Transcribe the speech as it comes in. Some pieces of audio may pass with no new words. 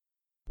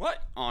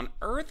What on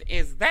earth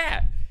is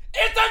that?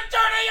 It's a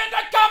Journey into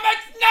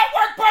Comics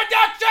Network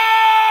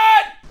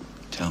production!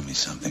 Tell me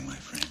something, my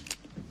friend.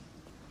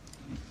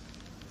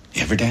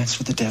 You ever dance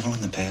with the devil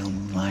in the pale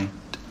moonlight?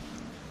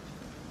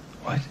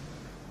 What?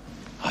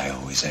 I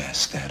always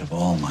ask that of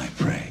all my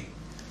prey.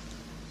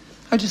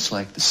 I just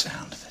like the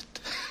sound of it.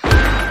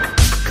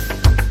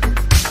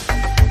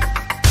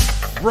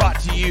 Brought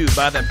to you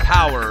by the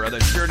power of the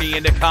Journey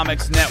into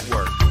Comics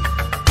Network.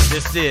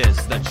 This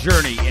is the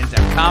Journey into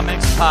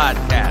Comics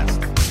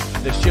podcast,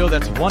 the show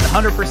that's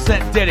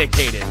 100%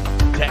 dedicated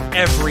to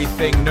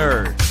everything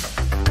nerd.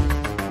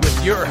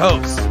 With your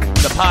hosts,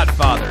 the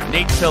Podfather,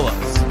 Nate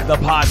Phillips, the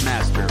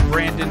Podmaster,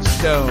 Brandon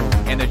Stone,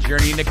 and the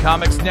Journey into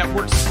Comics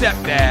Network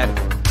stepdad,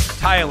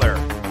 Tyler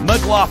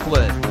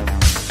McLaughlin.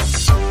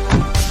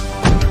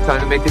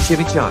 Time to make the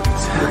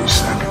chimichangas. 30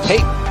 seconds. Hey!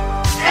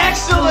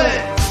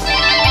 Excellent!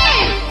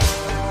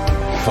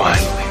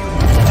 Finally.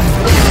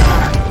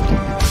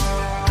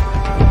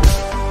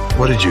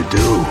 What did you do?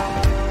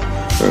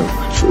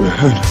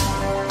 And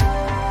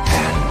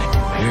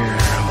here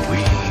we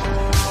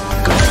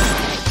go.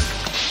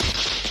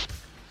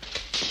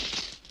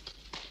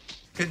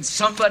 Can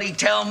somebody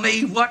tell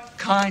me what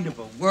kind of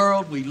a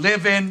world we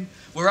live in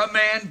where a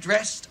man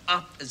dressed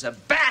up as a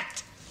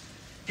bat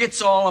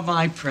gets all of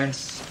my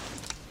press?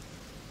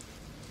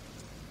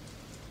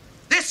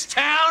 This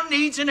town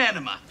needs an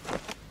enema.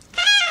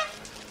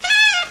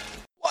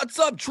 What's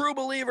up, true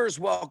believers?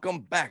 Welcome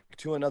back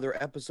to another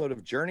episode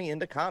of Journey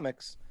into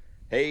Comics.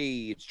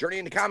 Hey, it's Journey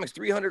into Comics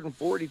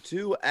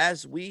 342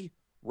 as we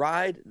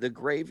ride the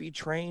gravy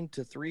train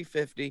to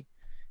 350.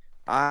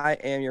 I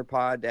am your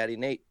pod daddy,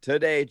 Nate.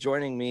 Today,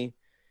 joining me,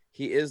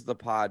 he is the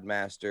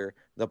Podmaster,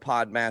 the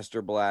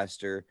Podmaster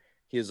Blaster.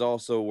 He has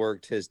also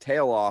worked his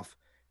tail off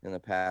in the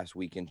past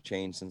week and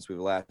change since we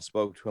last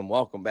spoke to him.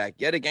 Welcome back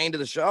yet again to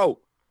the show,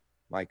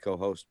 my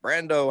co-host,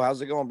 Brando.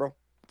 How's it going, bro?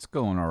 It's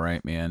going all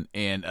right, man.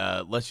 And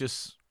let's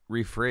just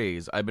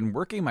rephrase. I've been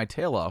working my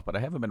tail off, but I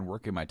haven't been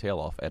working my tail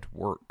off at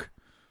work.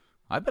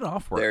 I've been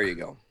off work. There you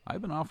go.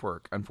 I've been off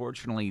work.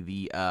 Unfortunately,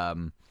 the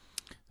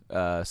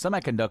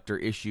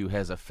semiconductor issue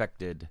has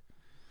affected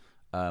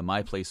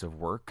my place of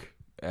work,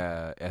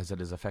 as it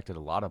has affected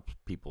a lot of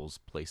people's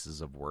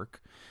places of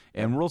work.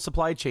 And world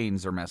supply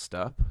chains are messed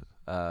up.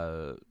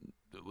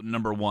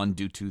 Number one,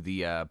 due to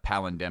the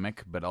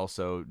pandemic, but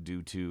also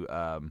due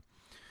to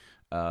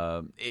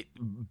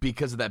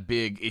because of that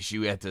big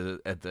issue at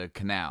the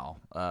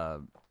canal.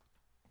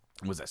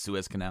 Was that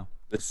Suez Canal?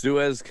 The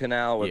Suez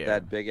Canal with Yeah.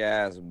 that big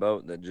ass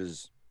boat that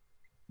just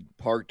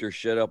parked her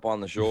shit up on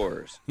the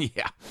shores.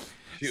 Yeah.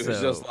 She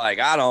was just like,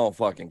 I don't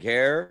fucking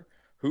care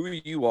who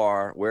you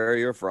are, where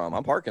you're from.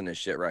 I'm parking this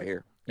shit right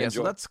here. Yeah, Enjoy.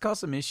 so that's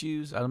caused some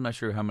issues. I'm not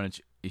sure how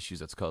much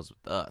issues that's caused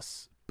with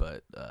us,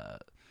 but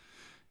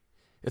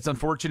it's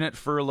unfortunate.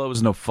 Furlough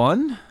is no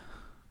fun.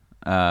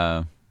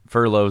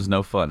 Furlough's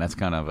no fun. That's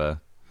kind of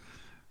a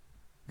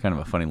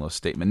funny little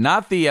statement.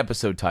 Not the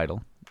episode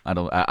title. I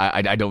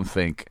don't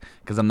think,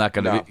 because I'm not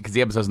gonna, because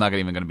the episode's not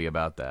even gonna be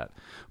about that.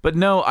 But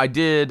no, I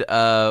did.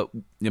 We're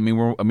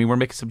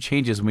making some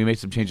changes. We made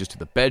some changes to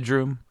the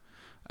bedroom,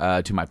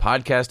 to my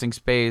podcasting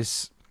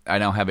space. I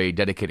now have a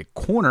dedicated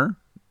corner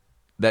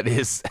that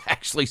is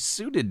actually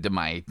suited to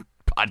my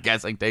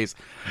podcasting taste.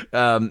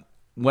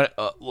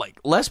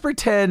 Let's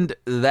pretend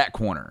that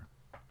corner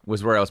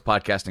was where I was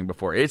podcasting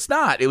before. It's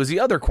not. It was the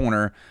other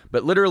corner,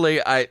 but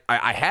literally I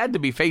had to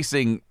be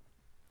facing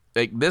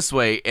like this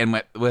way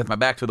and with my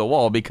back to the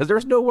wall because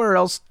there's nowhere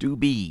else to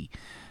be.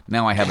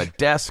 Now I have a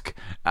desk,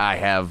 I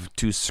have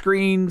two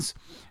screens,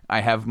 I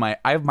have my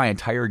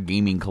entire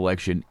gaming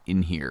collection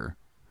in here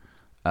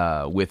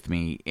with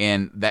me,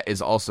 and that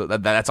is also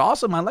that's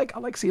awesome. I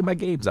like seeing my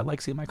games. I like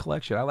seeing my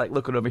collection. I like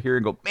looking over here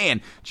and go, man,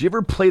 did you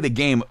ever play the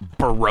game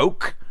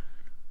Baroque?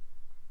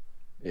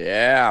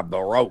 Yeah,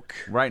 Baroque.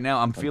 Right now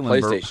I'm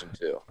feeling PlayStation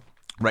 2.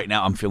 Right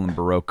now I'm feeling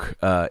Baroque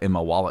in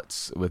my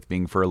wallets with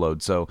being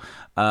furloughed. So,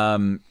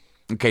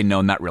 okay,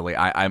 no, not really.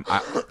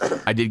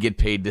 I did get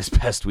paid this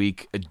past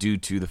week due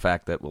to the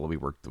fact that we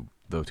worked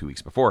the 2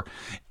 weeks before,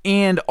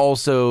 and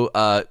also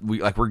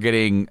we're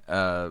getting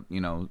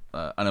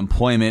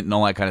unemployment and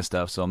all that kind of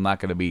stuff. So I'm not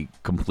going to be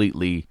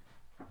completely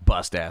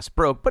bust ass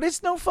broke, but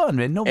it's no fun,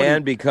 man.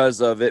 And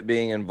because of it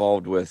being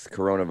involved with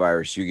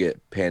coronavirus, you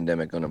get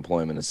pandemic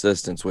unemployment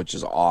assistance, which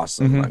is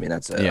awesome. Mm-hmm. I mean,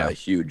 that's a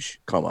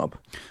huge come up.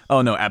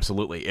 Oh no,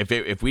 absolutely.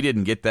 If we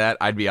didn't get that,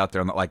 I'd be out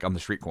there on the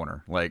street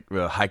corner,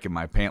 hiking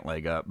my pant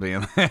leg up,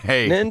 being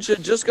hey, Ninja,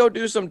 just go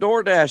do some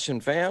door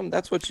dashing, fam.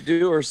 That's what you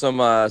do, or some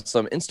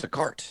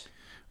Instacart.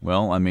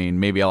 Well, I mean,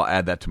 maybe I'll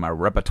add that to my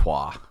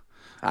repertoire.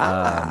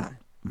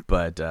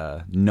 But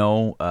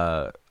no,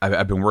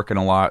 I've been working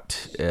a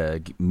lot,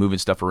 moving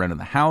stuff around in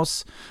the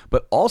house.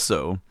 But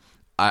also,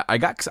 I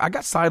got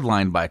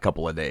sidelined by a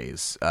couple of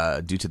days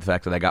due to the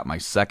fact that I got my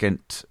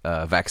second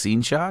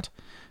vaccine shot.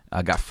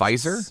 I got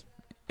Pfizer.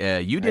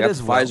 You did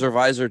as well. Pfizer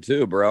visor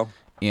too, bro.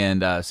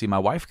 And see, my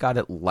wife got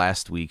it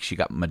last week. She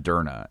got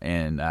Moderna,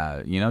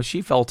 and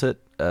she felt it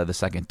the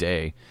second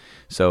day.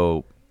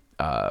 So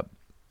I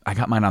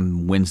got mine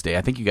on Wednesday.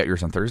 I think you got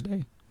yours on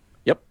Thursday.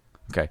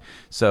 Okay.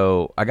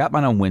 So I got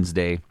mine on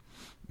Wednesday,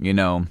 you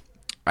know,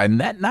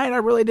 and that night I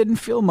really didn't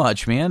feel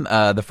much, man.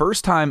 The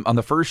first time on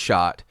the first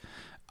shot,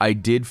 I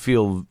did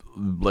feel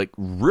like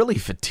really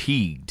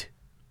fatigued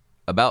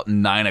about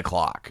 9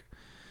 o'clock.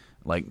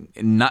 Like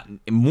not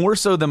more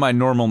so than my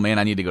normal, man,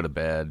 I need to go to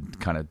bed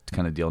kind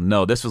of deal.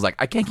 No, this was like,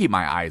 I can't keep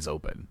my eyes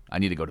open. I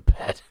need to go to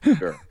bed.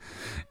 Sure.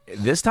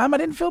 This time I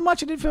didn't feel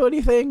much. I didn't feel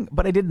anything,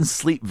 but I didn't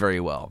sleep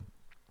very well.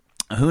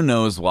 Who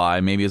knows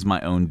why? Maybe it's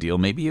my own deal.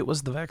 Maybe it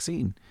was the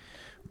vaccine.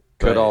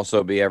 Could But-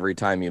 also be every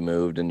time you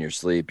moved in your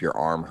sleep, your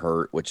arm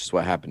hurt, which is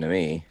what happened to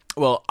me.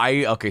 Well,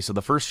 so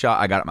the first shot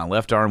I got at my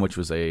left arm, which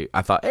was I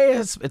thought, hey,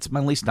 it's my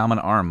least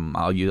dominant arm.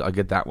 I'll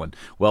get that one.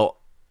 Well,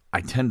 I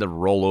tend to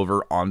roll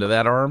over onto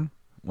that arm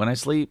when I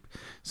sleep.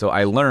 So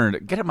I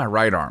learned, get at my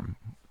right arm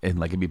and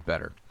like it'd be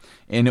better.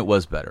 And it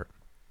was better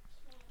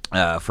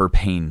for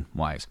pain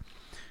wise.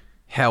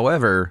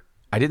 However,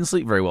 I didn't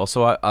sleep very well.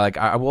 So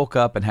I woke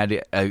up and had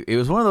to, it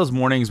was one of those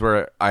mornings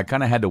where I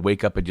kind of had to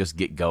wake up and just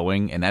get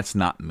going. And that's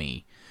not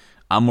me.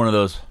 I'm one of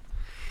those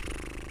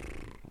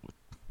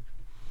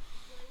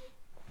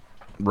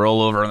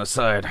roll over on the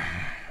side.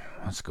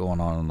 What's going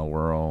on in the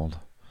world?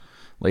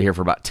 Lay here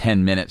for about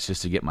 10 minutes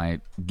just to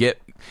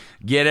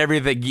get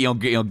everything,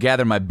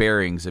 gather my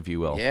bearings, if you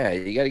will. Yeah,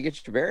 you got to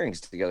get your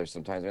bearings together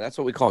sometimes. I mean, that's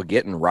what we call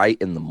getting right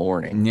in the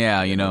morning.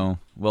 Yeah,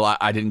 well,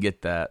 I didn't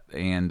get that,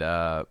 and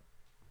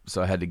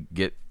so I had to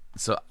get.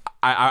 So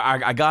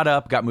I got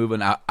up, got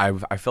moving.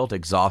 I felt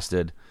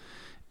exhausted,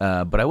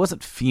 but I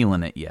wasn't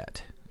feeling it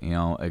yet,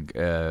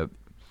 but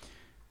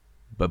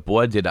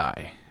boy, did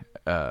I!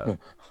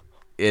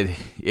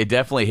 It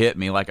definitely hit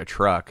me like a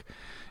truck.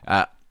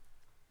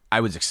 I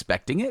was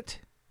expecting it,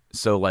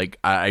 so like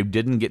I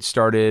didn't get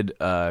started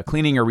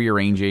cleaning or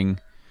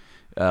rearranging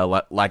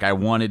like I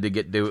wanted to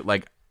do it.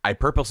 Like I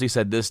purposely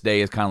said this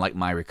day is kind of like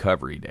my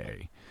recovery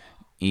day,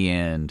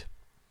 and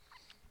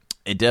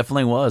it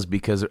definitely was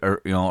because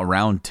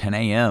around 10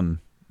 a.m.,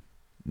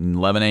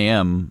 11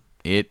 a.m.,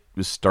 it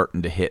was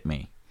starting to hit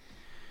me.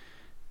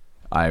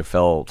 I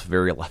felt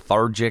very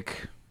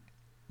lethargic,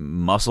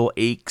 muscle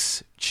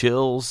aches,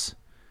 chills.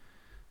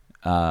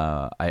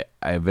 I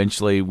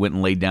eventually went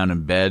and laid down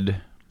in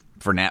bed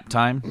for nap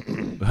time.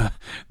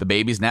 The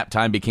baby's nap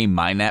time became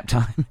my nap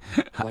time.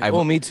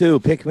 Oh, me too.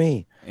 Pick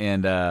me.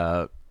 And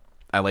I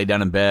laid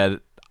down in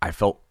bed. I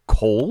felt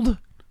cold,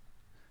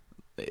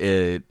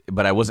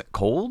 but I wasn't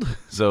cold.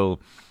 So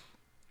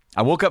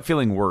I woke up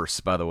feeling worse,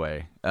 by the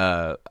way.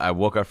 I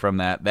woke up from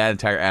that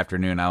entire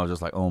afternoon. I was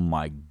just like, oh,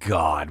 my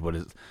God, what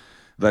is...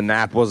 The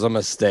nap was a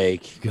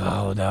mistake.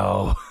 Oh,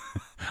 no.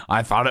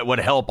 I thought it would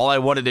help. All I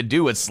wanted to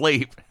do was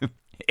sleep.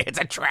 It's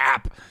a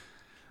trap.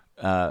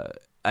 I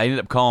ended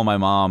up calling my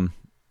mom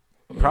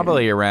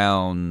probably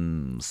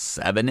around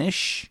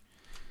 7-ish.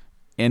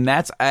 And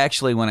that's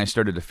actually when I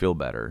started to feel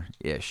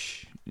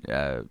better-ish.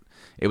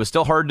 It was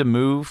still hard to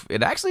move.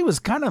 It actually was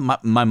kind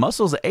of, my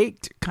muscles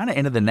ached kind of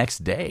into the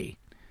next day.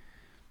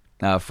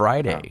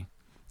 Friday.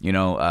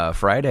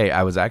 Friday,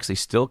 I was actually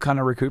still kind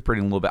of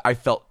recuperating a little bit. I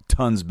felt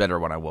tons better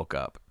when I woke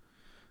up.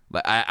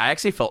 I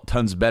actually felt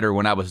tons better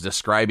when I was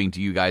describing to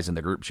you guys in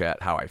the group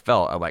chat how I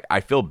felt. I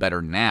feel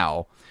better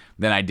now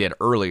than I did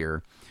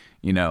earlier,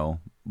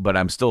 but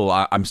I'm still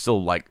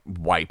like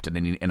wiped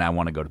and I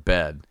want to go to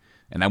bed.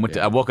 And I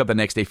woke up the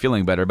next day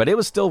feeling better, but it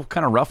was still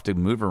kind of rough to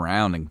move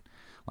around, and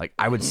like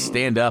I would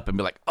stand up and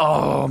be like,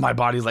 oh, my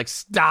body's like,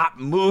 stop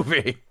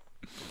moving.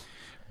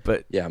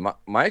 But yeah,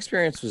 my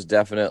experience was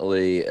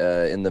definitely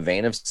in the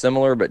vein of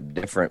similar but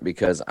different,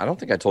 because I don't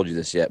think I told you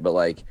this yet, but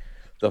like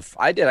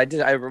I did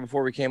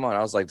before we came on, I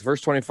was like, the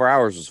first 24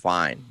 hours was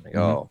fine. Like,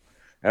 oh,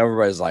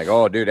 everybody's like,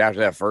 oh, dude,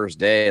 after that first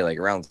day, like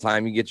around the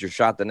time you get your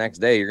shot the next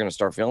day, you're going to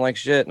start feeling like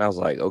shit. And I was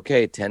like,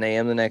 okay, 10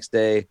 a.m. the next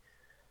day.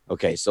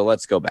 Okay, so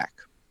let's go back.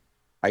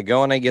 I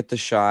go and I get the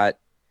shot,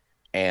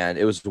 and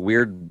it was a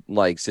weird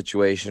like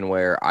situation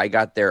where I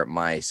got there at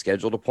my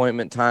scheduled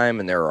appointment time,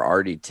 and there were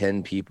already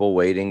 10 people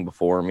waiting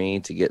before me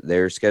to get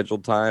their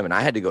scheduled time. And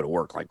I had to go to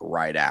work like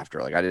right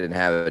after. Like I didn't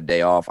have a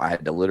day off. I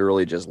had to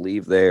literally just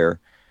leave there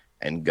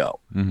and go.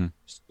 Mm-hmm.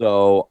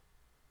 So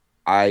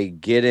I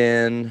get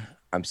in,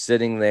 I'm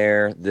sitting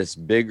there. This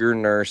bigger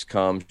nurse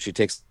comes. She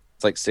takes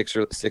like six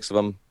of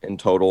them in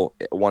total,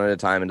 one at a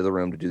time, into the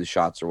room to do the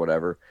shots or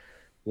whatever.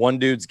 One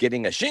dude's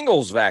getting a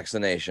shingles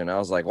vaccination. I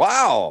was like,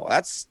 wow,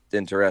 that's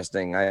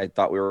interesting. I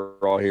thought we were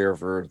all here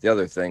for the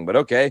other thing, but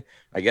okay,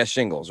 I guess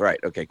shingles. Right.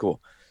 Okay, cool.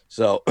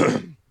 So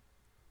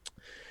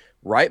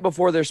right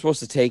before they're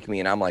supposed to take me,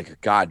 and I'm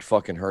like, God,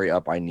 fucking hurry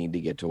up. I need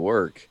to get to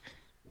work.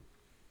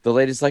 The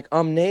lady's like,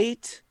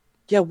 Nate,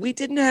 yeah, we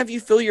didn't have you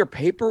fill your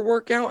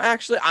paperwork out,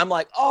 actually. I'm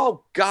like,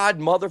 oh, God,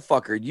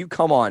 motherfucker, you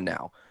come on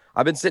now.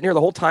 I've been sitting here the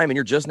whole time, and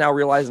you're just now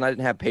realizing I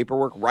didn't have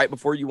paperwork right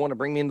before you want to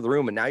bring me into the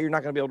room, and now you're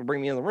not going to be able to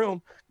bring me in the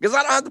room because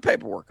I don't have the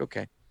paperwork.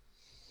 Okay.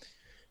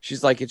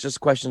 She's like, it's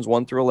just questions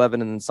 1 through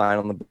 11 and then sign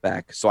on the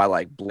back. So I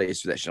like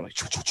blaze through that shit. I'm like,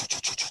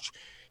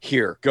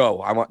 here,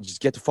 go. I want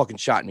just get the fucking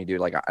shot in me, dude.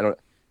 Like, I don't,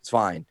 it's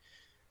fine.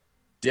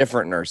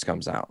 Different nurse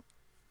comes out.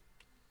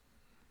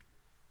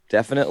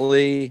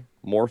 definitely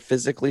more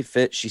physically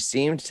fit. She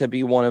seemed to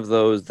be one of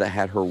those that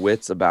had her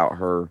wits about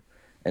her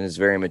and is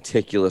very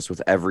meticulous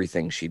with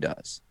everything she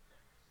does.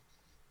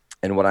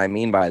 And what I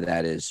mean by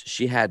that is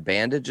she had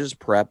bandages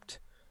prepped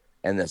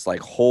and this like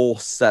whole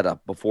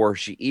setup before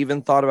she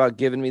even thought about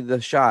giving me the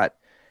shot.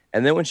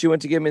 And then when she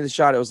went to give me the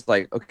shot, it was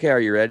like, okay, are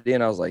you ready?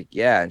 And I was like,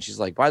 yeah. And she's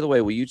like, by the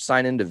way, will you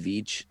sign into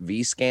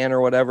V-Scan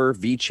or whatever?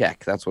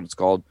 V-Check, that's what it's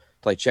called,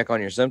 to like check on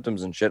your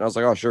symptoms and shit. And I was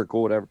like, oh, sure,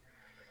 cool, whatever.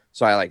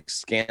 So I like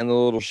scan the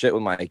little shit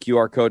with my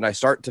QR code and I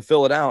start to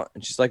fill it out.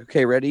 And she's like,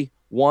 okay, ready?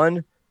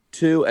 1,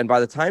 2. And by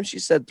the time she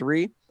said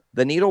 3,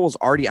 the needle was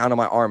already out of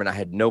my arm and I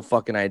had no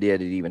fucking idea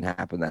it even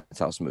happened. That's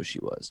how smooth she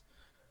was.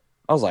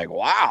 I was like,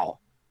 wow,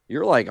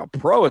 you're like a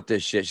pro at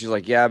this shit. She's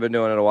like, yeah, I've been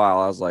doing it a while.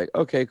 I was like,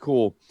 okay,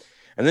 cool.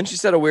 And then she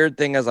said a weird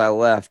thing as I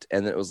left.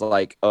 And it was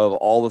like, of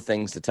all the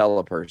things to tell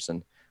a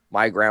person,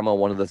 my grandma,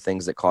 one of the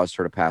things that caused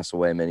her to pass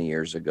away many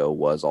years ago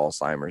was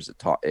Alzheimer's.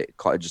 It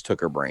just took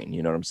her brain.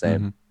 You know what I'm saying?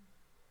 Mm-hmm.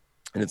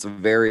 And it's a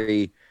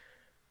very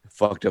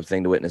fucked up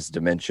thing to witness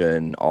dementia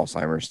and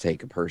Alzheimer's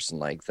take a person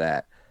like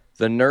that.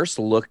 The nurse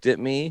looked at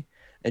me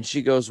and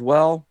she goes,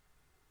 well,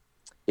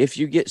 if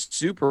you get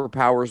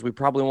superpowers, we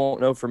probably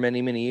won't know for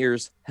many, many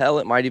years. Hell,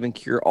 it might even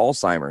cure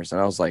Alzheimer's. And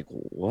I was like,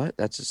 what?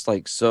 That's just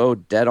like so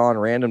dead on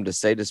random to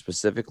say to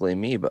specifically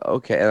me, but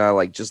okay. And I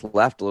like just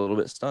left a little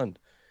bit stunned.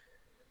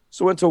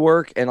 So went to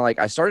work and like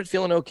I started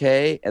feeling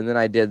okay. And then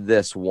I did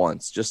this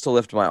once just to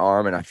lift my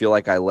arm. And I feel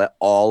like I let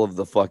all of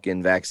the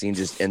fucking vaccine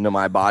just into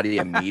my body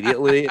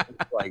immediately.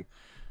 Like,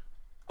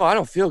 oh, I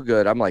don't feel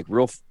good. I'm like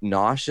real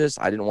nauseous.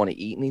 I didn't want to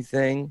eat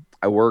anything.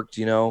 I worked,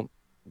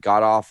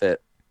 got off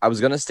it. I was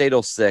going to stay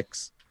till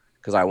 6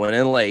 because I went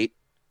in late.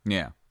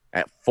 Yeah.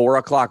 At 4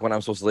 o'clock when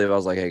I'm supposed to leave, I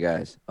was like, hey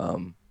guys,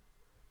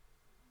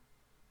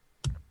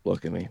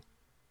 look at me.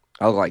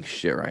 I look like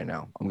shit right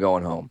now. I'm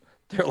going home.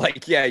 They're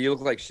like, yeah, you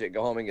look like shit.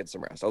 Go home and get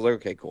some rest. I was like,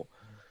 okay, cool.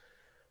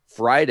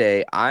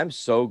 Friday, I'm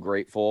so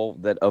grateful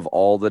that of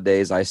all the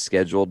days I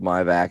scheduled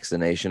my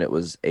vaccination, it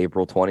was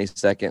April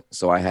 22nd.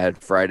 So I had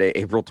Friday,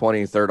 April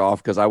 23rd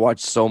off because I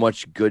watched so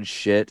much good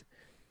shit.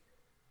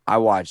 I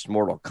watched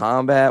Mortal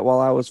Kombat while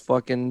I was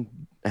fucking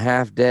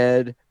half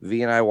dead.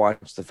 V and I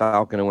watched the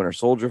Falcon and Winter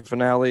Soldier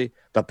finale.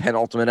 The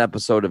penultimate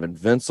episode of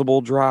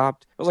Invincible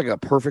dropped. It was like a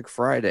perfect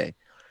Friday.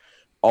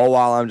 All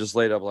while I'm just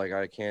laid up like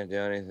I can't do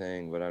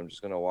anything, but I'm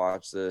just going to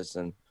watch this.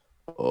 And,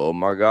 oh,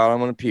 my God, I'm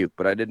going to puke.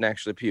 But I didn't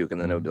actually puke.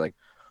 And then it would be like,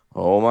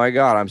 oh, my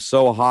God, I'm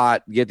so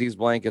hot. Get these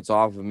blankets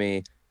off of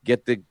me.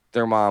 Get the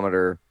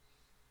thermometer.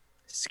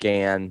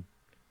 Scan.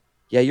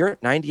 Yeah, you're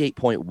at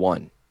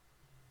 98.1.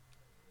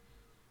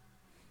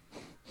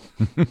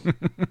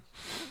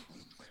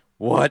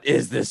 What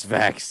is this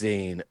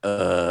vaccine?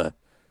 So,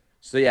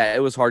 yeah,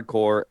 it was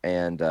hardcore.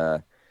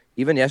 And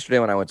even yesterday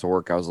when I went to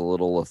work, I was a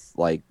little,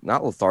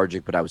 not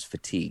lethargic, but I was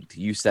fatigued.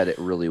 You said it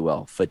really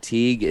well.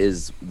 Fatigue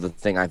is the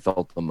thing I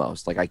felt the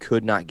most. Like, I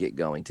could not get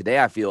going. Today,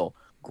 I feel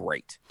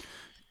great.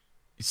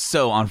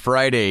 So on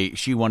Friday,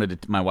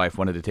 my wife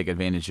wanted to take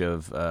advantage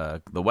of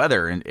the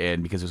weather,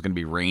 and because it was going to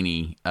be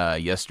rainy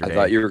yesterday. I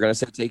thought you were going to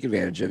say take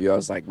advantage of you. I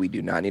was like, we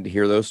do not need to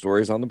hear those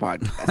stories on the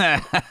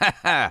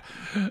podcast.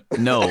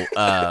 No.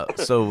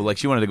 So like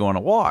she wanted to go on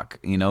a walk.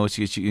 She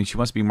wants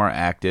to be more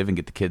active and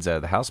get the kids out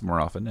of the house more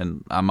often,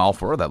 and I'm all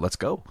for that. Let's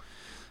go.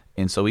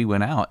 And so we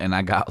went out, and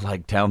I got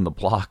like down the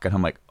block, and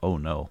I'm like, oh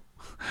no,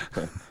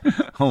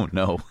 oh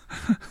no.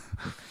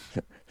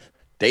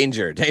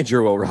 Danger,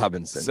 Will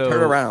Robinson. Turn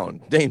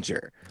around,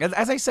 danger.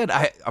 As I said,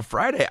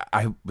 Friday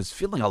I was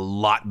feeling a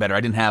lot better.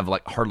 I didn't have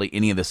like hardly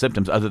any of the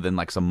symptoms other than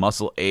like some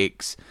muscle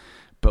aches.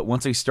 But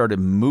once I started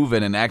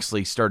moving and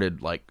actually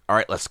started like, all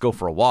right, let's go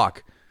for a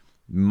walk.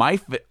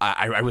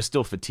 I was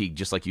still fatigued,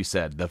 just like you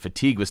said. The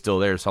fatigue was still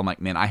there. So I'm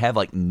like, man, I have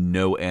like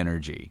no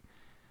energy.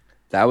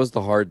 That was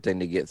the hard thing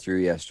to get through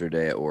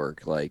yesterday at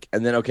work.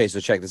 And then, okay,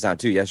 so check this out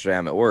too. Yesterday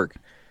I'm at work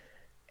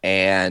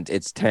and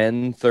it's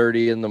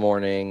 10:30 in the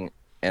morning.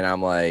 And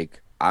I'm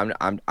like, I'm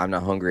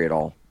not hungry at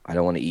all. I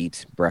don't want to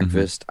eat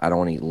breakfast. Mm-hmm. I don't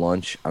want to eat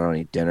lunch. I don't want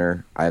to eat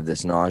dinner. I have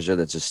this nausea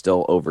that's just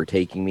still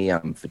overtaking me.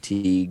 I'm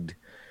fatigued.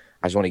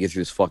 I just want to get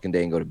through this fucking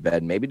day and go to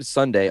bed. Maybe to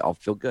Sunday, I'll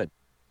feel good.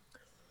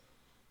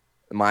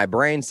 My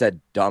brain said,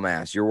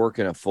 dumbass, you're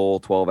working a full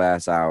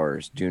 12-ass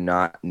hours. Do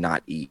not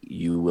eat.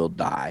 You will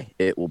die.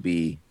 It will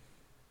be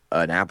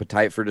an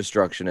appetite for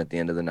destruction at the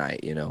end of the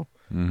night,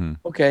 Mm-hmm.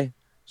 Okay.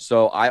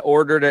 So I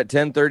ordered at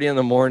 10:30 in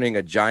the morning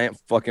a giant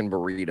fucking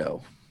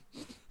burrito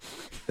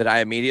that I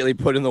immediately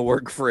put in the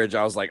work fridge.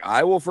 I was like,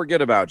 I will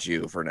forget about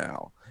you for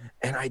now.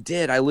 And I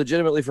did. I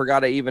legitimately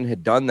forgot I even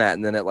had done that.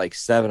 And then at like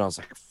 7, I was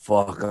like,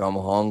 fuck, I'm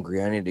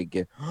hungry. I need to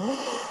get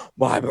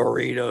my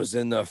burritos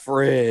in the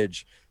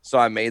fridge. So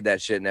I made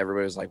that shit and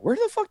everybody was like, where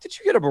the fuck did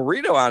you get a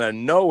burrito out of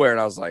nowhere?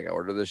 And I was like, I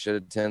ordered this shit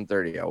at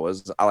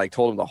 10:30. I like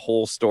told him the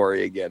whole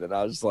story again. And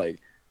I was like,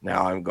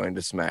 now I'm going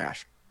to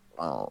smash.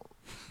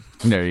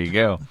 There you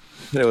go.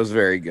 It was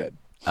very good.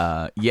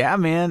 Yeah,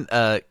 man.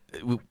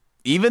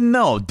 even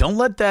though, don't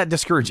let that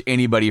discourage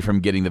anybody from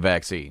getting the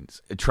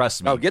vaccines.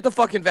 Trust me. Oh, get the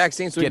fucking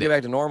vaccine so we Get can get it.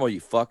 back to normal,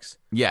 you fucks.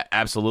 Yeah,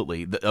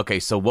 absolutely. Okay,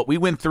 so what we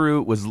went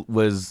through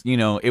was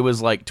it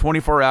was like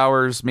 24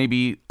 hours,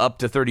 maybe up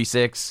to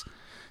 36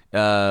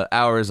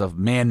 hours of,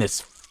 man,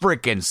 this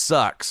freaking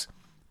sucks.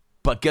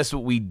 But guess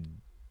what we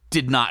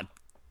did not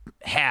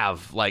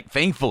have? Like,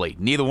 thankfully,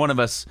 neither one of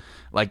us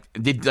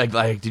did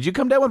you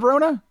come down with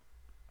Rona?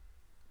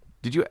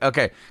 Did you?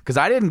 Okay, because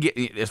I didn't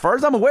get. As far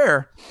as I'm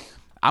aware,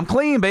 I'm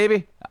clean,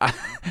 baby.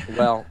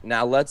 Well,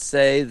 now let's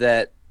say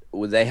that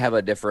they have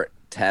a different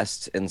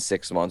test in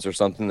 6 months or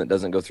something that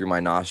doesn't go through my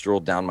nostril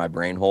down my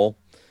brain hole,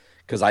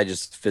 because I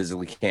just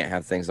physically can't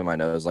have things in my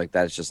nose like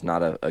that. It's just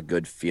not a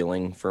good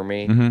feeling for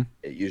me.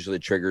 It usually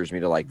triggers me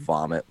to like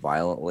vomit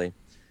violently.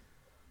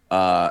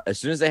 As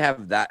soon as they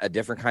have a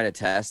different kind of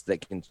test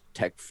that can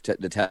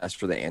the test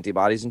for the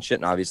antibodies and shit,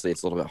 and obviously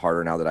it's a little bit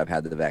harder now that I've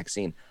had the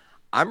vaccine.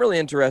 I'm really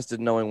interested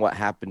in knowing what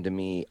happened to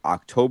me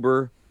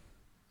October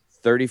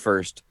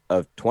 31st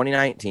of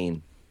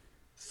 2019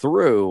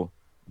 through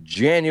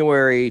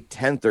January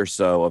 10th or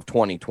so of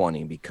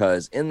 2020,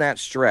 because in that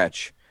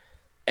stretch,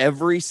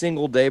 every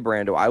single day,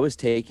 Brando, I was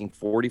taking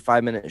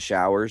 45-minute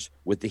showers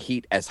with the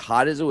heat as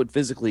hot as it would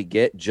physically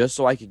get, just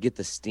so I could get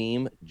the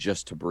steam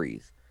just to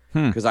breathe.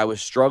 Because I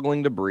was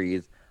struggling to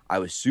breathe. I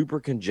was super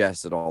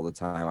congested all the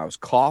time. I was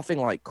coughing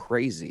like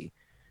crazy.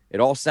 It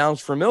all sounds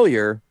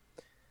familiar,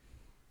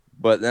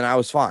 but then I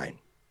was fine.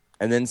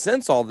 And then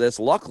since all this,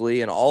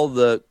 luckily, and all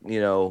the,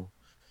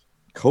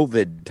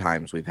 COVID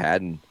times we've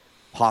had and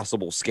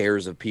possible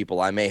scares of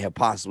people I may have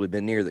possibly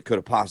been near that could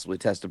have possibly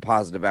tested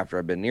positive after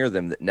I've been near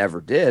them that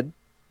never did,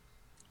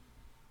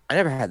 I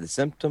never had the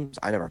symptoms.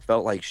 I never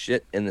felt like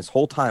shit in this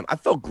whole time. I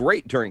felt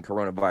great during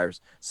coronavirus,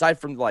 aside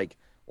from like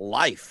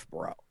life,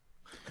 bro.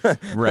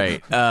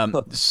 Right.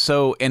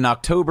 So in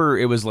October,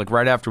 it was like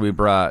right after we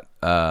brought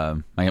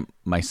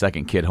my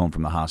second kid home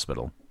from the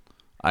hospital.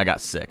 I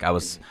got sick. I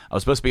was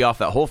supposed to be off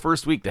that whole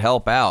first week to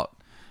help out,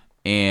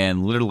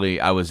 and literally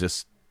I was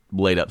just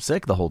laid up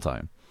sick the whole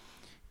time.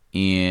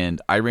 And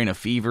I ran a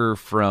fever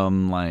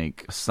from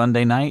like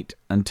Sunday night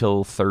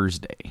until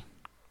Thursday.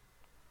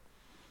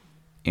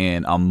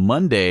 And on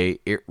Monday,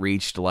 it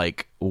reached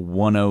like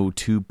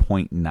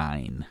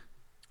 102.9.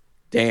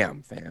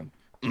 Damn, fam.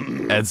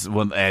 That's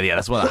one of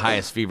the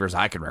highest fevers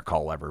I can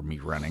recall ever me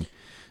running.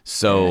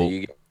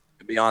 So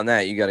beyond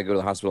that, you got to go to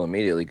the hospital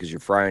immediately because you're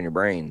frying your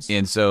brains.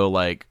 And so,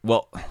 like,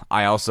 well,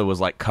 I also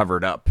was like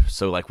covered up.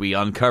 So, like, we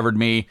uncovered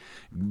me,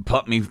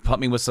 pumped me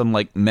with some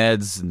like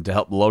meds and to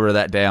help lower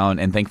that down.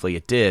 And thankfully,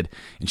 it did.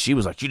 And she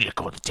was like, "You need to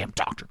go to the damn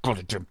doctor. Go to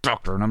the damn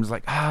doctor." And I was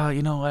like,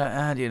 you know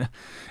what?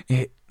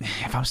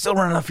 If I'm still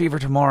running a fever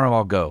tomorrow,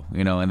 I'll go.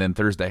 And then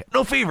Thursday,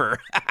 no fever.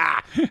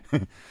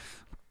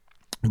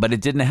 But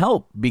it didn't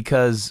help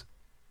because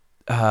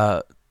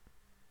I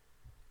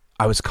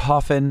was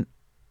coughing.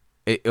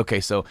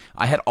 So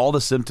I had all the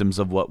symptoms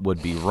of what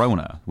would be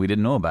Rona. We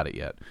didn't know about it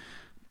yet.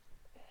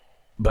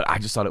 But I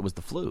just thought it was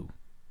the flu.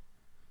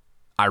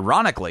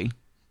 Ironically,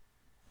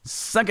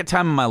 second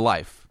time in my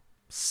life.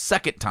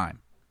 Second time.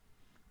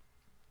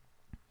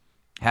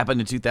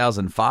 Happened in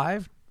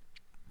 2005.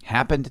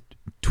 Happened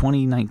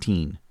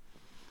 2019.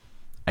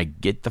 I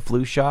get the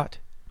flu shot.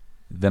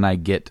 Then I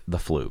get the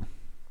flu.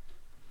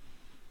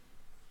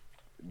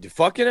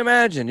 Fucking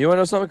imagine. You want to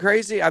know something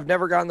crazy? I've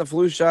never gotten the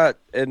flu shot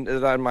in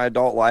my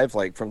adult life,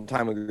 like from the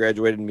time we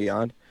graduated and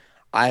beyond.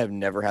 I have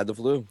never had the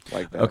flu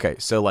like that. Okay,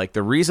 so like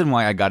the reason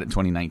why I got it in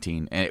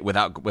 2019 and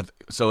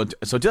so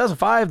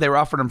 2005 they were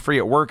offering them free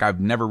at work. I've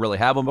never really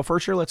had one before.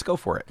 Sure, let's go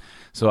for it.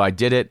 So I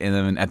did it, and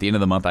then at the end of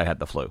the month I had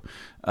the flu.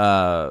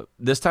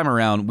 This time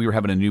around we were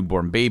having a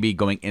newborn baby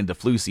going into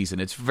flu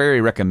season. It's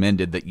very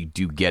recommended that you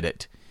do get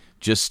it,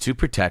 just to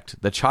protect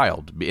the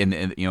child.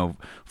 And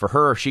for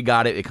her, she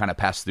got it. It kind of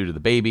passed through to the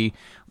baby.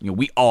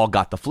 We all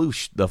got the flu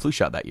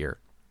shot that year.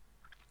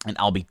 And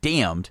I'll be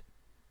damned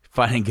if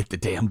I didn't get the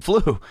damn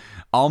flu.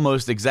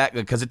 Almost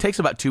exactly, because it takes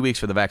about 2 weeks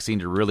for the vaccine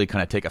to really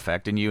kind of take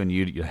effect in you, and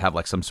you have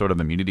like some sort of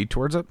immunity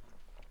towards it.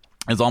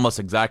 It's almost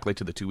exactly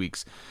to the 2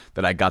 weeks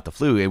that I got the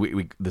flu.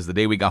 This is the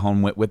day we got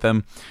home with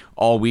them.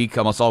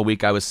 Almost all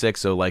week I was sick.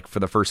 So like for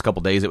the first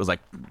couple days, it was like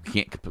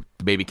the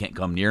baby can't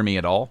come near me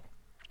at all,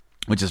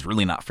 which is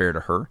really not fair to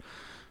her.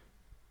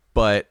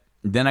 But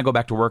then I go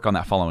back to work on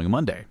that following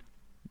Monday,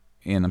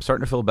 and I'm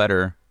starting to feel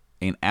better.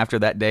 And after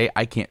that day,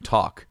 I can't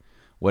talk.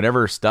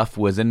 Whatever stuff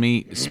was in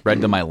me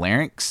spread to my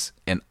larynx,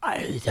 and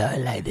I was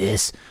like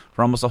this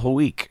for almost a whole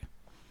week.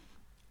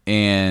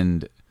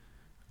 And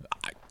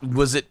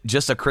was it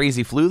just a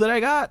crazy flu that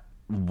I got?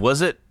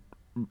 Was it,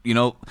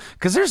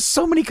 because there's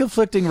so many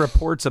conflicting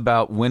reports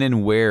about when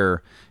and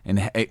where,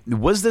 and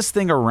was this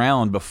thing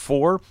around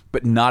before,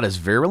 but not as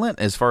virulent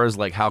as far as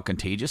like how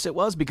contagious it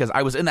was? Because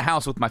I was in the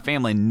house with my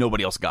family and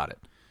nobody else got it.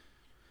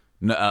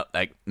 No,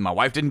 like my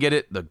wife didn't get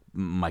it,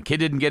 my kid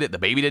didn't get it, the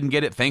baby didn't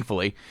get it.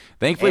 Thankfully,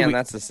 and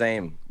that's the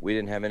same. We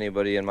didn't have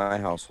anybody in my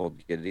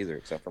household get it either,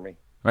 except for me.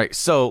 Right.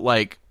 So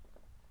like,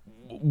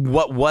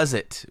 what was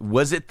it?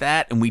 Was it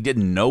that and we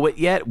didn't know it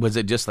yet? Was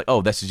it just like,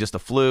 oh, this is just a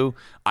flu?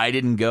 I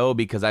didn't go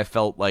because I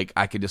felt like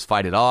I could just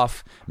fight it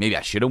off. Maybe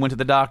I should have went to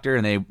the doctor.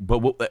 And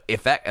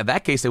if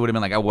that case, they would have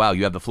been like, oh, wow,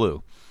 you have the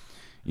flu,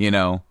 you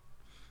know?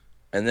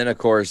 And then, of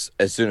course,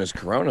 as soon as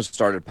Corona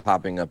started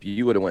popping up,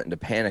 you would have went into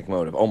panic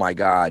mode of, oh, my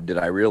God, did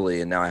I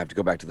really? And now I have to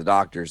go back to the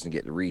doctors and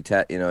get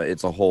retest. You know,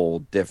 it's a whole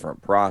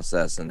different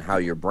process and how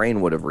your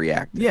brain would have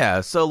reacted.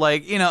 Yeah, so,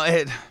 like, you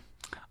know,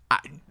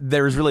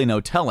 there's really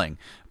no telling.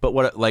 But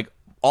what, like,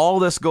 all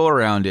this go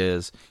around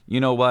is,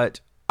 you know what?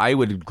 I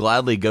would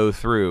gladly go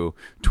through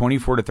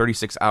 24 to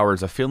 36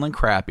 hours of feeling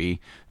crappy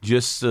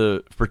just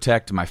to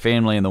protect my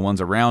family and the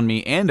ones around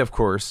me, and, of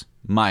course,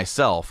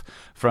 myself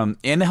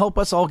and help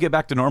us all get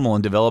back to normal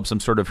and develop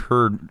some sort of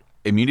herd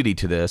immunity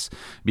to this,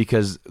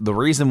 because the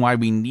reason why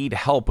we need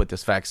help with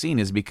this vaccine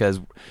is because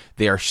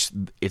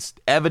it's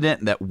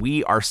evident that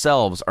we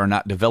ourselves are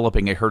not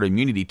developing a herd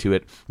immunity to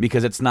it,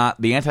 because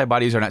the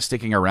antibodies are not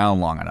sticking around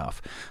long enough.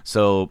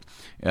 So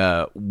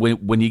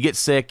when you get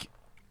sick,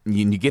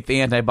 you get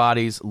the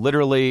antibodies,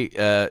 literally,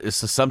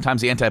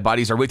 sometimes the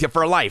antibodies are with you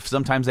for life.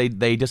 Sometimes they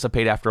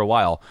dissipate after a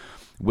while.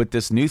 With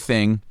this new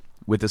thing,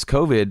 with this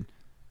COVID,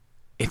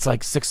 it's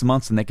like 6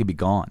 months and they could be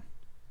gone.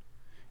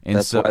 And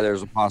that's why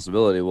there's a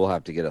possibility we'll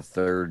have to get a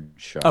third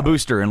shot. A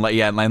booster in like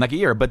a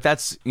year. But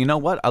that's, you know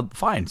what?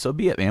 Fine. So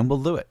be it, man.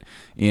 We'll do it.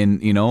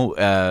 And, you know,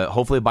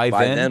 hopefully by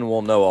then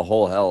we'll know a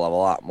whole hell of a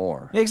lot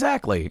more.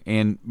 Exactly.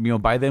 And, you know,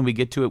 by then we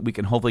get to it, we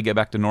can hopefully get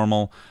back to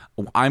normal.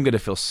 I'm going to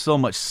feel so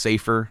much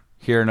safer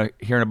here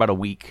in about a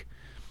week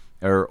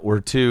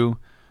or two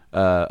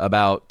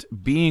about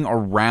being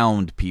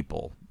around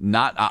people.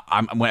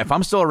 If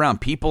I'm still around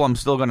people, I'm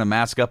still going to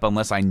mask up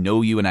unless I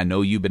know you and I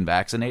know you've been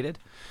vaccinated.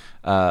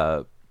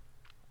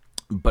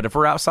 But if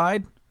we're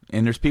outside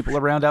and there's people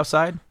around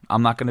outside,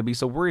 I'm not going to be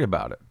so worried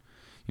about it.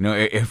 You know,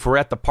 if we're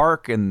at the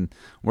park and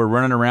we're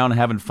running around and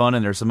having fun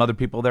and there's some other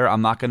people there,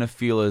 I'm not going to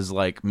feel as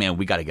like, man,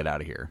 we got to get out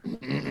of here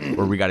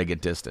or we got to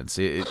get distance.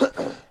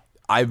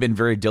 I've been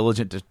very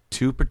diligent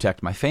to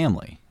protect my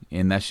family,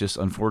 and that's just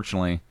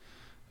unfortunately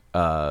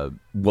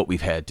what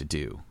we've had to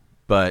do.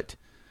 But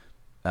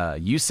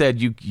you said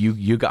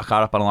you got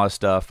caught up on a lot of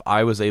stuff.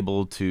 I was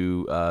able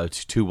to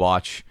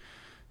watch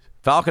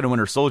Falcon and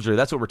Winter Soldier.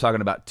 That's what we're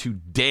talking about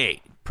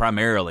today,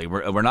 primarily.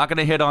 We're not going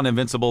to hit on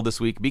Invincible this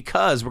week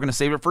because we're going to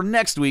save it for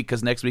next week,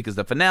 because next week is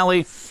the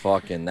finale.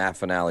 Fucking that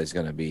finale is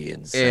going to be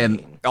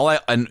insane.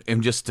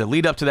 And just to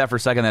lead up to that for a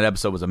second, that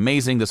episode was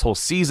amazing. This whole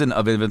season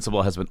of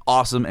Invincible has been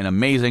awesome and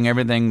amazing.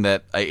 Everything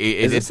that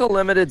is this a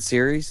limited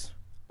series?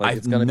 Like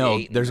it's going to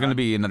be there's going to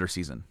be another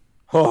season.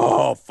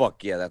 Oh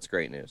fuck yeah, that's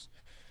great news.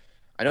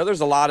 I know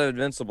there's a lot of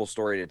Invincible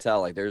story to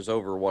tell. Like there's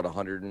over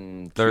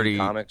 130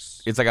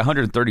 comics. It's like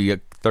 130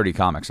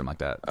 comics, something like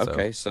that.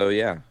 Okay, so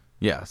yeah.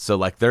 Yeah, so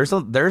like there's a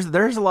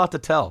lot to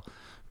tell.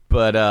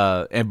 But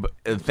and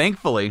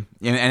thankfully,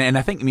 and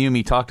I think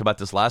me talked about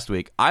this last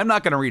week, I'm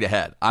not going to read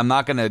ahead. I'm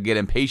not going to get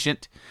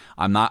impatient.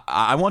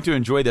 I want to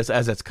enjoy this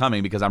as it's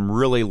coming, because I'm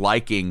really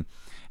liking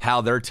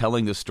how they're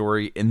telling the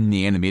story in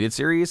the animated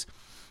series,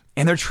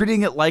 and they're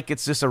treating it like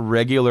it's just a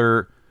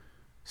regular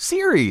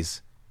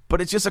series. But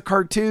it's just a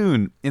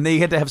cartoon, and they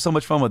had to have so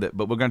much fun with it.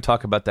 But we're going to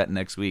talk about that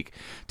next week.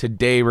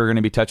 Today, we're going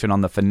to be touching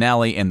on the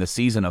finale and the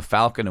season of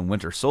Falcon and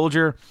Winter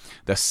Soldier,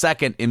 the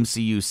second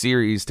MCU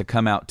series to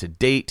come out to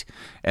date.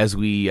 As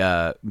we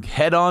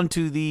head on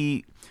through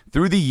the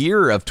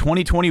year of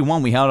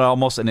 2021, we had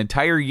almost an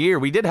entire year.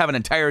 We did have an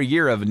entire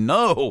year of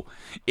no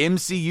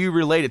MCU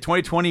related.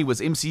 2020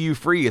 was MCU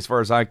free, as far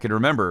as I can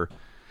remember.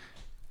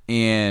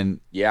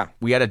 And yeah,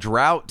 we had a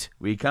drought.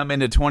 We come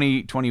into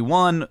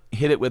 2021,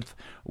 hit it with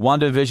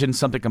WandaVision,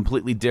 something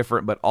completely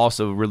different, but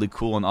also really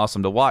cool and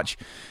awesome to watch.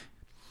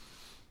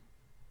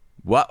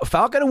 Well,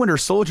 Falcon and Winter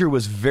Soldier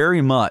was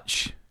very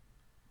much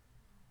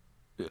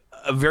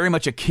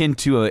akin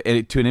to an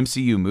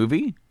MCU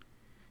movie,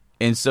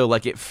 and so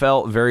like it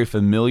felt very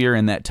familiar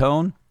in that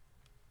tone.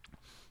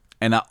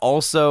 And I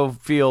also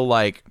feel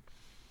like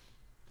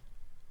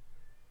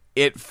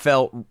it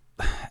felt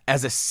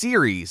as a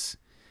series.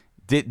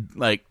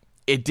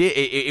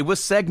 It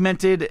was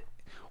segmented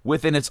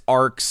within its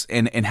arcs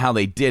and how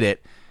they did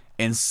it.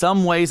 In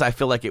some ways, I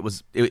feel like it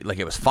was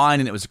fine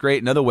and it was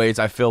great. In other ways,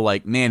 I feel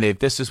like, man, if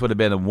this just would have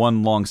been a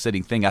one long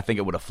sitting thing, I think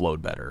it would have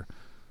flowed better.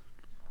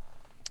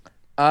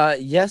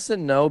 Yes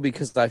and no,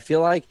 because I feel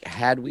like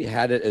had we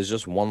had it as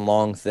just one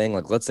long thing,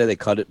 like let's say they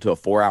cut it to a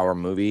 4-hour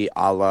movie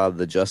a la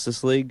the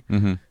Justice League,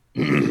 I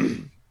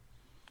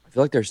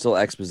feel like there's still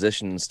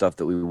exposition and stuff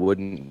that we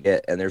wouldn't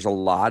get. And there's a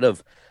lot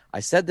of, I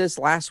said this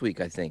last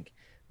week, I think,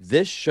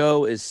 this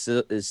show is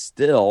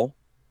still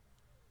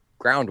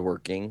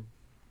groundworking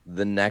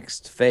the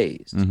next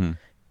phase.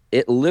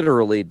 It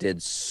literally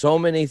did so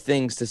many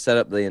things to set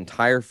up the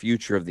entire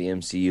future of the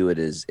MCU. It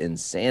is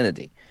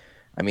insanity.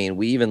 I mean,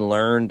 we even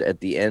learned at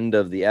the end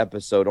of the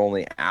episode,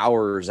 only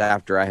hours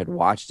after I had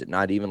watched it,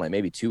 not even like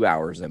maybe 2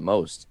 hours at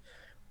most,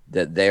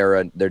 that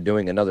they're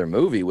doing another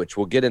movie, which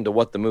we'll get into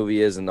what the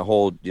movie is and the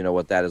whole,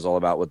 what that is all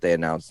about, what they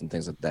announced and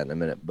things like that in a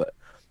minute. But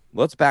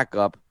let's back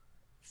up.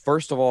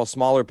 first of all,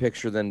 smaller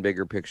picture than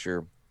bigger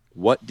picture.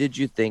 What did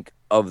you think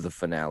of the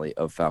finale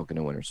of Falcon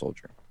and Winter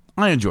Soldier?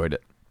 I enjoyed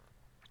it.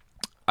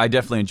 I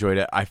definitely enjoyed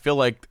it. I feel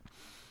like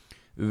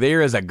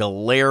there is a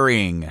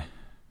glaring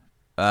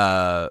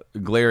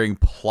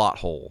plot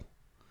hole.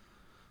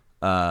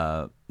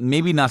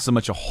 Maybe not so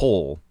much a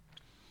hole,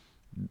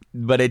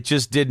 but it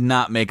just did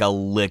not make a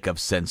lick of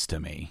sense to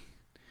me.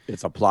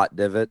 It's a plot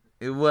divot.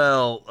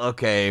 Well,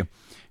 okay.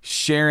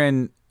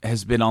 Sharon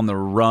has been on the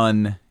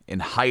run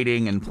and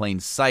hiding in plain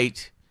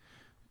sight.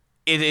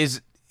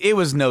 It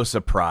was no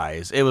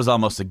surprise. It was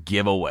almost a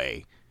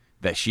giveaway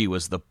that she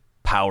was the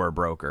power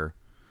broker.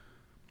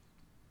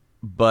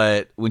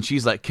 But when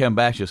she's like, come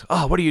back, she goes,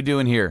 oh, what are you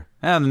doing here?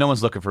 No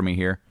one's looking for me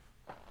here.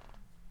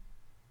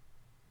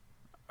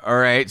 All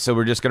right, so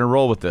we're just going to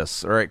roll with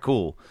this. All right,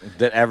 cool.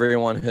 That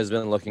everyone has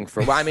been looking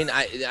for. Well, I mean,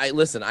 I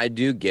listen, I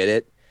do get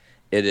it.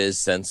 It is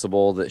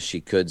sensible that she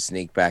could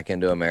sneak back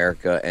into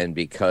America, and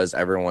because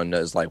everyone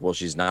knows, like, well,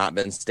 she's not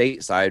been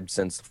stateside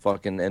since the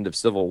fucking end of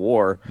Civil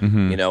War.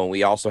 You know,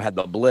 we also had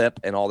the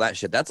blip and all that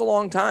shit. That's a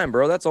long time,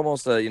 bro. That's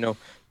almost a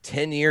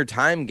 10-year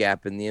time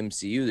gap in the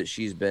MCU that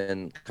she's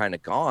been kind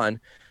of gone.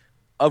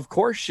 Of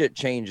course, shit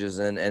changes,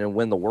 and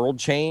when the world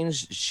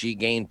changed, she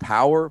gained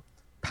power.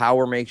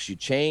 Power makes you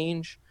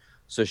change.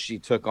 So she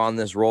took on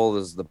this role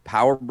as the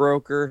power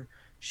broker.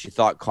 She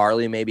thought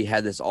Carly maybe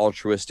had this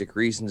altruistic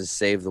reason to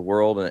save the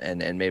world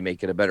and maybe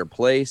make it a better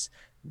place.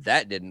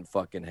 That didn't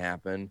fucking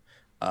happen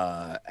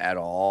at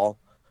all.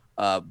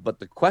 But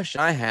the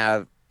question I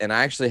have, and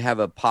I actually have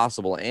a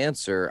possible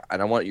answer,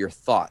 and I want your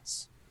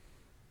thoughts.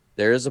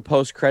 There is a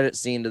post-credit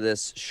scene to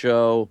this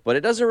show, but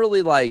it doesn't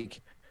really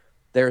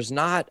there's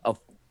not a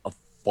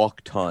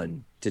fuck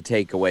ton to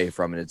take away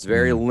from it. It's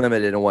very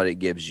limited in what it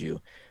gives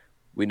you.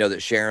 We know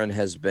that Sharon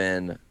has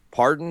been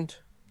pardoned.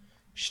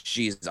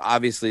 She's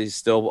obviously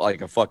still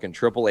like a fucking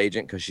triple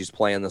agent because she's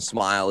playing the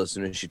smile as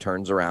soon as she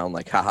turns around,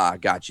 like, haha,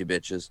 got you,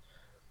 bitches.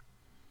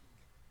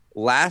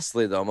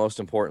 Lastly, though, most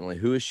importantly,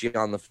 who is she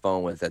on the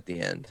phone with at the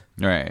end?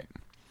 All right.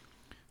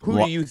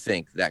 Who do you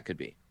think that could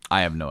be?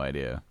 I have no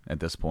idea at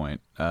this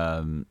point.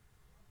 I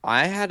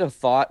had a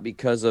thought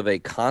because of a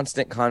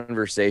constant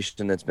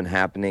conversation that's been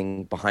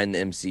happening behind the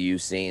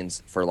MCU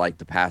scenes for like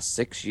the past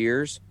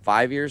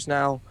 5 years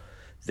now.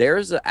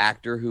 There's an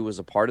actor who was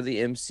a part of the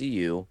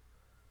MCU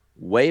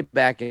way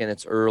back in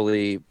its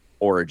early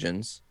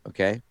origins,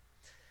 okay?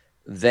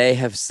 They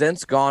have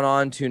since gone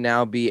on to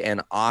now be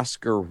an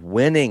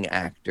Oscar-winning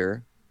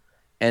actor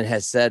and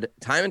has said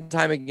time and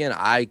time again,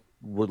 I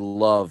would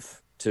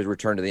love to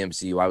return to the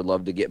MCU. I would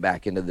love to get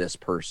back into this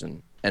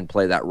person and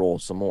play that role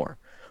some more.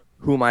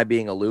 Who am I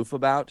being aloof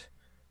about?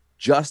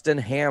 Justin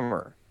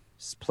Hammer,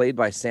 played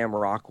by Sam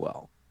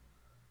Rockwell.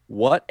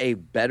 What a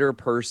better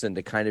person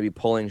to kind of be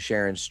pulling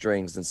Sharon's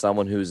strings than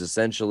someone who's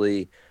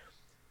essentially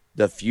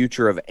the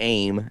future of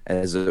AIM,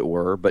 as it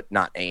were, but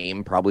not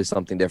AIM, probably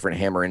something different.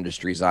 Hammer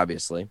Industries,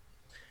 obviously.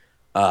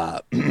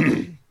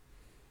 Pulling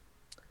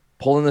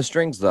the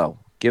strings, though,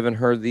 giving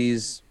her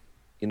these,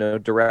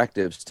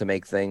 directives to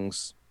make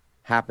things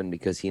happen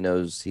because he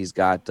knows he's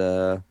got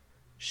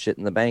shit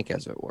in the bank,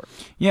 as it were.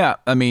 Yeah,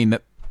 I mean,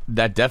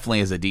 that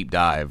definitely is a deep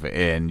dive,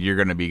 and you're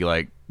going to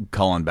be,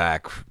 calling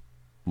back,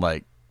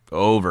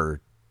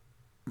 over,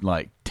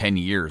 10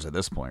 years at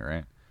this point,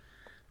 right?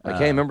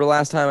 Hey, remember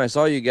last time I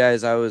saw you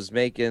guys, I was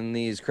making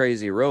these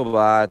crazy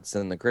robots,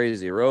 and the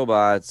crazy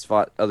robots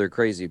fought other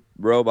crazy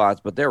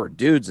robots, but there were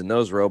dudes in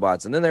those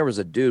robots, and then there was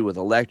a dude with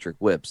electric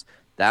whips.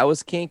 That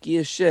was kinky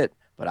as shit,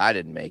 but I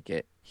didn't make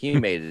it. He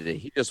made it.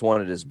 He just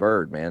wanted his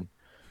bird, man.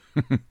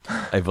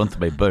 I want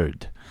my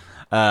bird.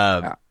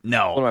 No.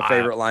 One of my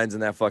favorite lines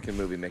in that fucking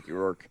movie, Mickey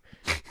Rourke.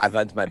 I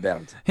want my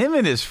bird. Him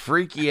and his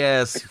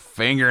freaky-ass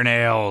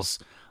fingernails.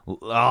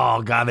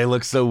 Oh, God, they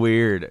look so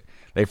weird.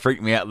 They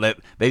freak me out.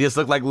 They just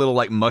look like little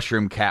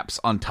mushroom caps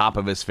on top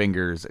of his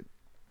fingers.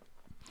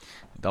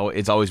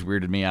 It's always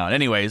weirded me out.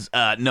 Anyways,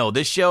 no,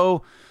 this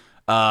show,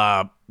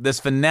 this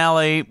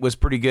finale was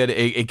pretty good.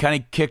 It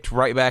kind of kicked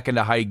right back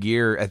into high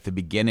gear at the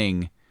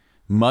beginning,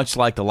 much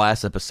like the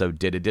last episode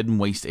did. It didn't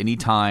waste any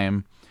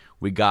time.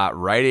 We got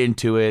right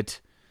into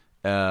it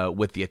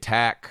with the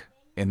attack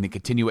and the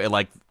continue.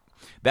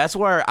 That's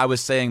where I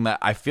was saying that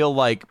I feel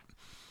like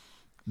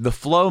the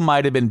flow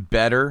might have been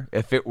better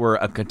if it were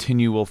a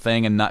continual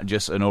thing and not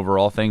just an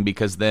overall thing,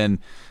 because then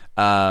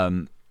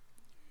the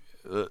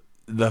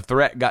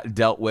threat got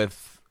dealt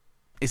with.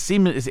 It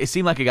seemed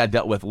like it got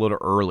dealt with a little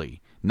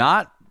early.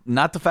 Not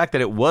the fact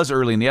that it was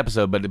early in the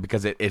episode, but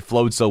because it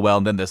flowed so well,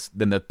 and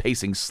then the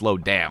pacing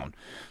slowed down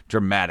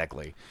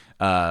dramatically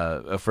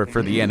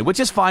for the end, which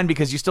is fine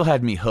because you still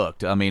had me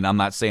hooked. I mean, I'm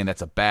not saying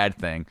that's a bad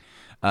thing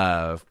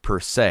per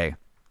se,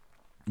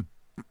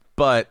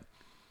 but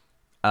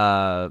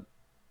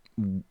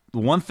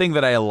one thing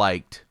that I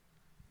liked,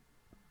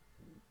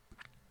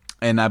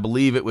 and I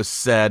believe it was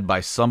said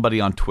by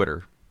somebody on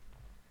Twitter,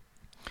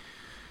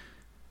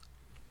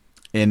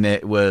 and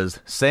it was,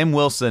 Sam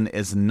Wilson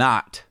is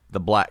not the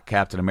Black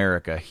Captain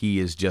America. He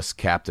is just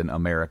Captain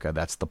America.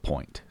 That's the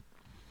point.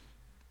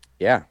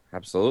 Yeah,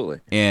 absolutely.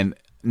 And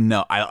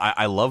No,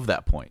 I love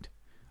that point.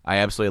 I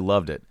absolutely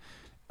loved it.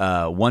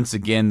 Once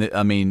again,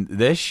 I mean,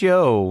 this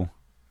show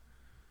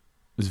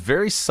was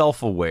very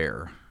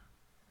self-aware.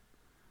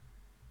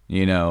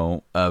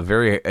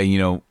 Very,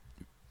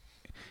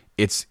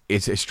 it's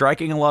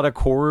striking a lot of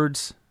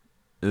chords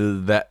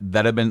that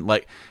have been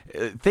like.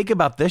 Think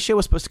about this show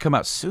was supposed to come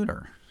out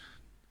sooner.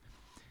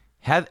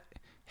 Had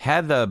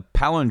the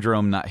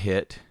palindrome not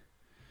hit.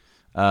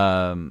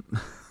 Have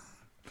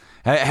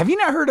you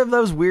not heard of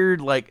those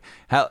weird like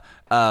how?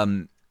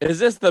 Is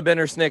this the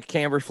Bendersnick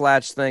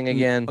Camberflatch thing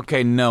again?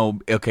 Okay, no.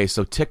 Okay,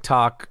 so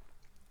TikTok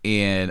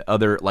and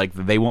other like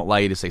they won't allow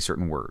you to say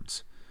certain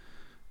words.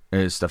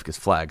 Stuff gets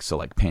flagged. So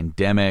like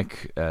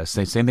pandemic,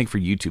 same thing for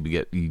YouTube.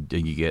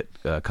 You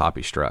get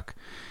copy struck,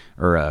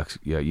 or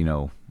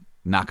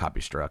not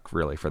copy struck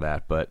really for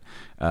that, but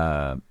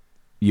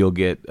you'll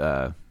get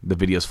the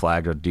videos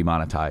flagged or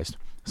demonetized.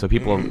 So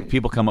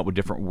people come up with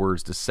different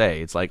words to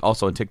say. It's like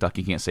also on TikTok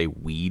you can't say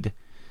weed.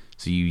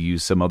 So you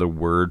use some other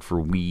word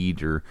for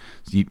weed, or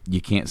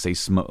you can't say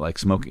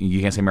smoking. You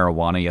can't say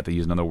marijuana. You have to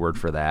use another word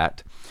for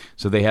that.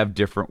 So they have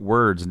different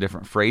words and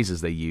different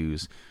phrases they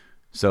use.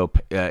 So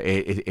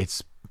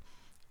it's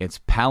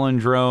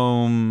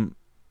palindrome,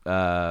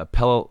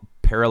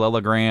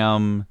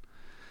 parallelogram,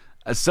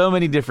 so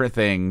many different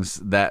things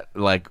that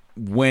like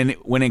when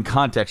in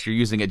context you're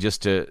using it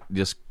just to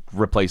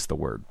replace the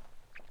word.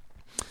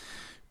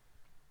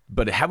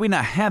 But had we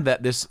not had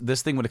that,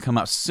 this thing would have come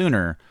out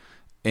sooner.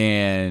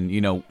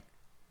 And,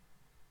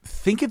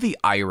 think of the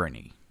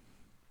irony.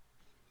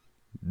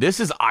 This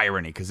is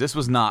irony because this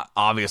was not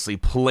obviously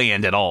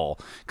planned at all.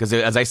 Because,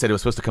 as I said, it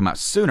was supposed to come out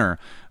sooner.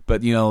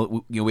 But,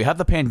 we have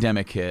the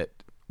pandemic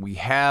hit. We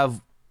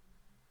have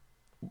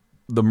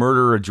the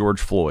murder of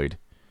George Floyd.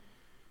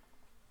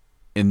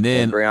 And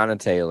then Breonna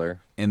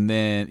Taylor. And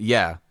then,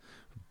 yeah.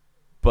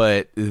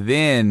 But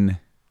then,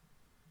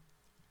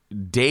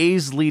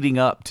 days leading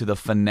up to the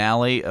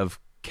finale of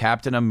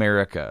Captain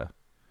America,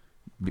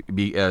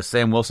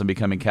 Sam Wilson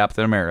becoming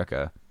Captain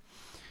America,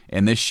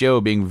 and this show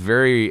being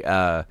very,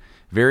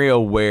 very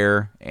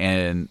aware,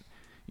 and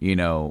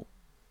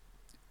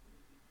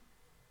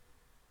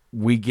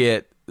we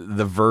get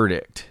the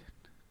verdict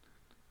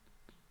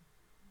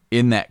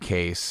in that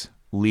case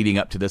leading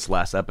up to this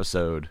last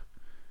episode,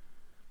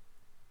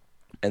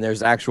 and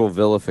there's actual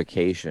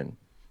vilification.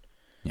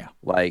 Yeah,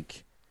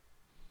 like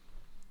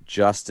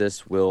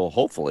justice will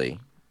hopefully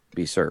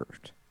be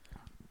served.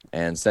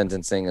 And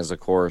sentencing is,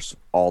 of course,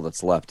 all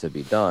that's left to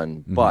be done.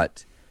 Mm-hmm.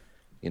 But,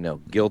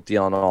 guilty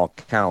on all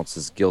counts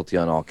is guilty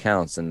on all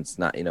counts. And it's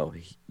not,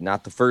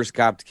 not the first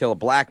cop to kill a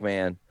black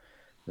man,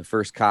 the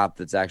first cop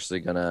that's actually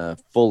going to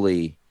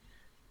fully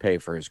pay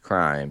for his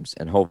crimes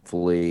and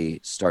hopefully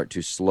start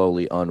to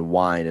slowly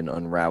unwind and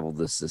unravel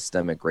the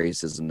systemic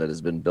racism that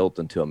has been built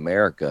into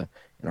America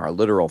in our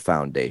literal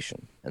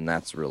foundation. And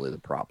that's really the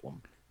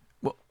problem.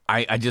 Well,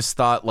 I just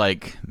thought,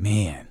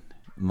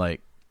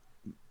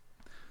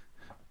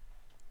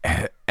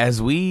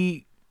 as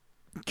we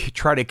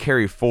try to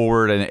carry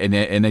forward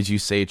and as you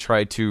say,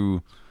 try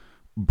to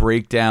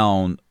break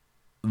down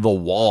the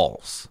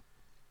walls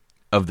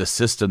of the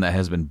system that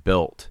has been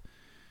built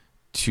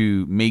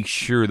to make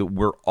sure that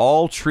we're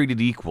all treated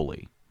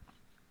equally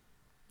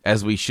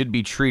as we should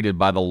be treated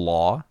by the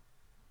law,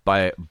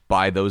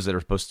 by those that are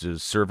supposed to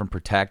serve and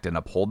protect and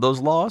uphold those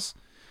laws,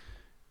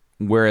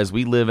 whereas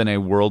we live in a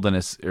world and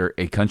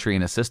a country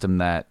and a system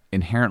that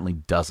inherently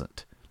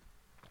doesn't.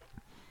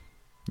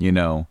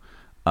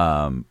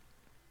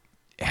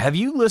 Have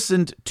you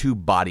listened to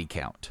Body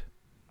Count?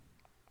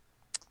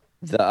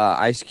 The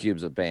Ice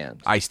Cube's a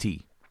band.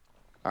 Ice-T.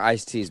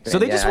 Ice-T's band. So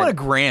they just won a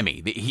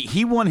Grammy.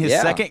 He won his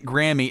second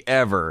Grammy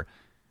ever,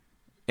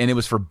 and it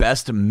was for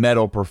Best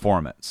Metal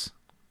Performance.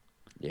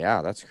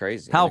 Yeah, that's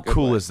crazy. How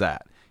cool is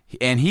that?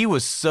 And he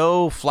was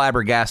so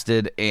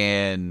flabbergasted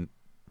and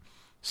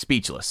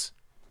speechless.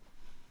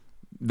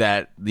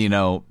 That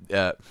the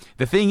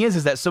thing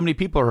is that so many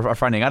people are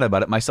finding out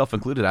about it, myself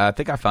included. I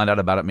think I found out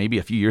about it maybe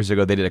a few years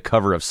ago. They did a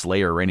cover of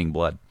Slayer, "Raining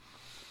Blood,"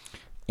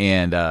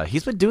 and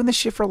he's been doing this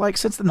shit for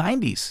since the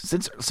 '90s,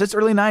 since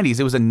early '90s.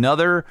 It was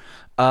another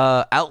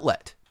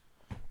outlet,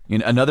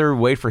 another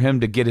way for him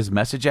to get his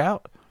message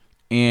out,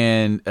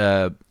 and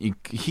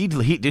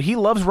he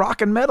loves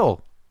rock and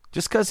metal.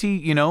 Just because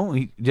he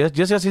just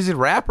because he's a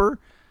rapper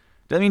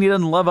doesn't mean he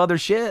doesn't love other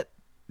shit,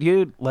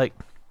 dude.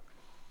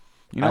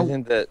 I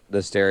think that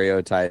the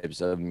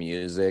stereotypes of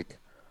music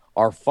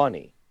are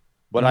funny,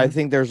 but I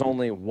think there's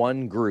only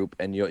one group,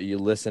 and you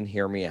listen,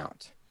 hear me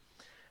out.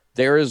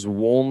 There is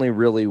only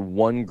really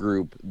one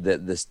group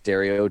that the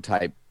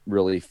stereotype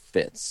really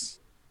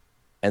fits,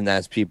 and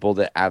that's people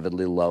that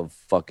avidly love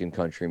fucking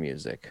country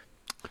music.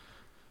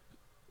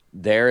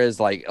 There is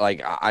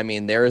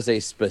there is a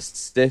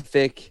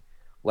specific,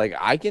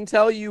 I can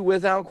tell you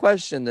without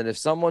question that if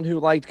someone who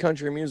liked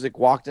country music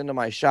walked into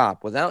my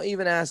shop without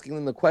even asking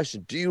them the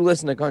question, do you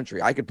listen to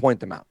country? I could point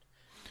them out.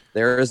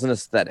 There is an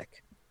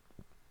aesthetic.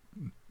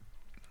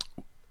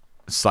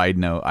 Side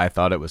note, I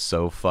thought it was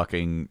so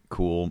fucking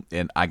cool.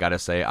 And I got to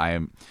say,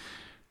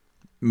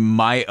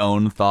 my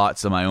own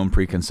thoughts and my own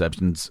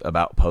preconceptions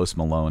about Post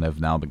Malone have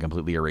now been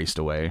completely erased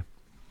away.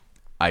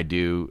 I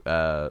do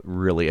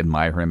really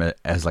admire him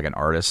as like an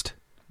artist.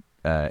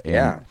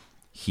 And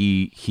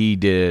he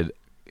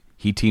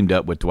teamed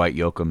up with Dwight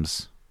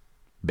Yoakam's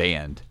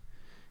band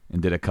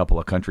and did a couple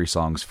of country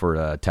songs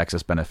for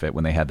Texas benefit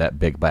when they had that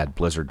big bad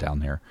blizzard down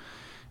there,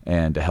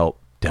 and to help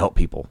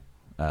people.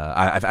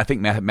 I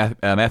think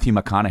Matthew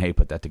McConaughey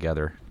put that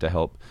together to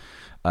help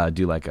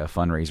do like a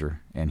fundraiser,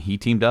 and he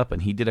teamed up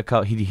and he did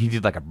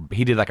like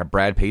a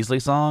Brad Paisley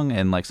song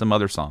and like some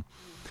other song.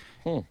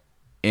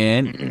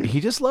 And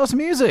he just loves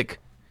music.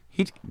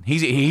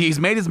 He's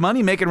made his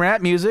money making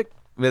rap music,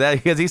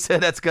 because he said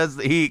that's because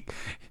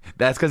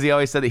he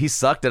always said that he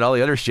sucked at all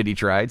the other shit he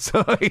tried.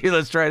 So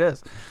let's try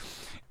this.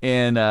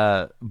 And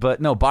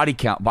but no, Body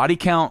Count. Body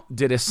Count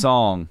did a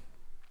song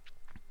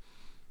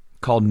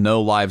called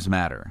 "No Lives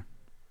Matter,"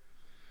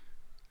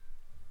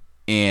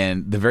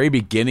 and the very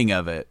beginning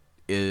of it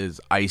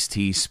is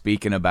Ice-T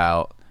speaking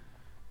about,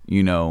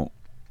 you know,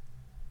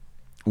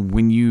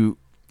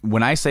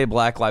 when I say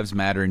Black Lives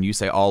Matter and you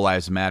say all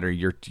lives matter,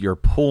 you're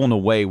pulling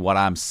away what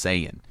I'm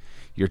saying.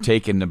 You're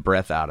taking the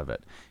breath out of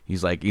it.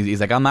 He's like,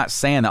 I'm not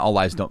saying that all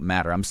lives don't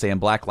matter. I'm saying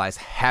Black lives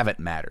haven't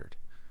mattered,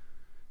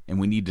 and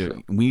we need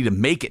to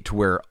make it to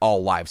where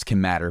all lives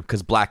can matter,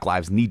 because Black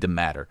lives need to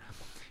matter.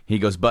 He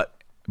goes, the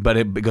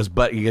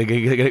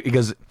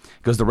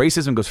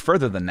racism goes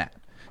further than that,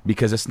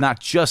 because it's not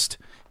just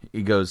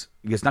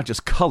it's not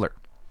just color.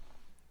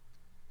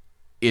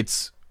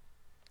 It's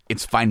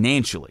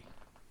financially.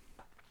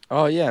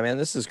 Oh yeah, man,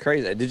 this is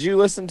crazy. Did you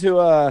listen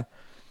to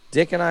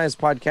Dick and I's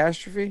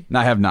Podcastrophe? No,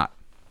 I have not.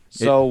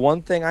 So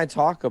one thing I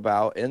talk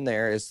about in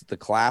there is the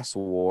class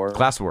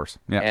wars,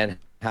 yeah, and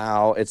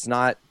how it's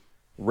not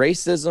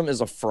racism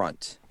is a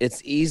front.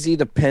 It's easy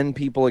to pin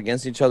people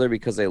against each other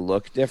because they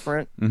look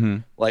different. Mm-hmm.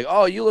 Like,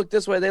 oh, you look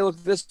this way, they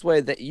look this way.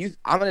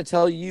 I'm going to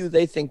tell you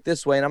they think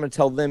this way, and I'm going to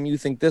tell them you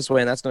think this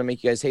way, and that's going to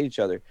make you guys hate each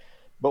other.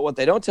 But what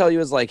they don't tell you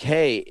is like,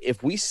 hey,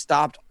 if we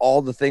stopped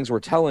all the things we're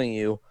telling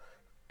you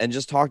and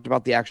just talked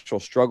about the actual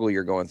struggle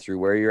you're going through,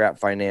 where you're at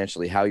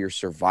financially, how you're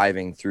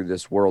surviving through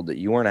this world that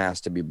you weren't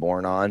asked to be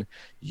born on,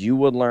 you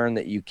would learn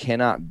that you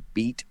cannot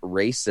beat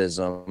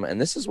racism. And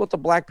this is what the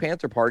Black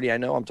Panther Party, I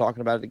know I'm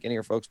talking about it again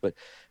here, folks, but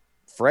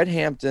Fred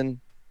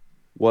Hampton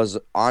was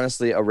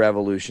honestly a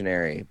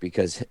revolutionary,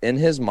 because in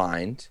his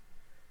mind,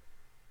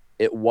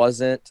 it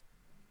wasn't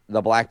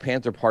the Black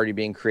Panther Party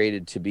being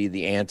created to be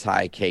the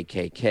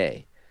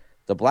anti-KKK.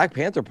 The Black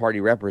Panther Party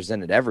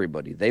represented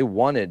everybody. They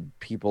wanted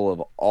people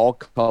of all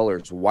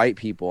colors, white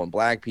people and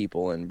black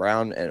people and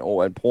brown and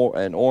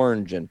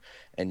orange and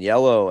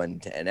yellow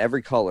and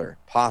every color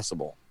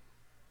possible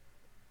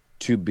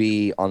to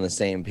be on the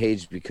same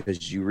page,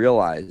 because you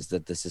realize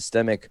that the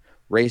systemic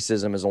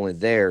racism is only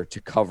there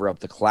to cover up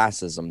the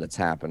classism that's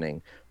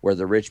happening, where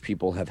the rich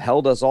people have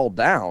held us all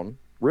down,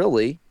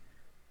 really,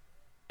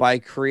 by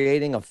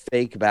creating a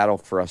fake battle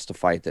for us to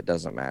fight that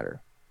doesn't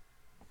matter.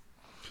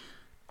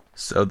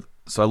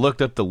 So I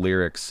looked up the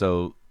lyrics.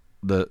 So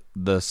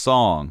the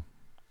song,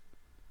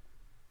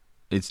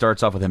 it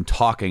starts off with him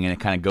talking, and it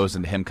kind of goes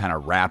into him kind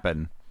of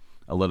rapping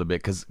a little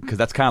bit, because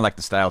that's kind of like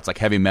the style. It's like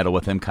heavy metal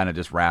with him kind of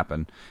just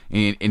rapping.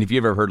 And if you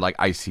ever heard like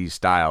Ice-T's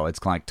style, it's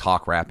kind of like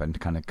talk rapping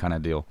kind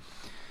of deal.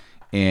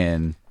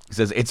 And he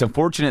says it's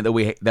unfortunate that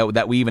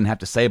we even have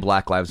to say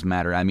Black Lives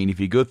Matter. I mean, if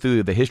you go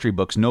through the history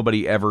books,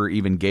 nobody ever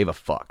even gave a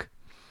fuck.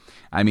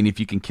 I mean, if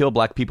you can kill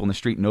black people in the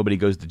street, nobody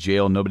goes to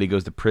jail, nobody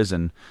goes to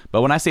prison.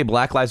 But when I say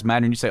Black Lives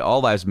Matter and you say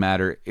all lives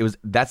matter,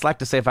 that's like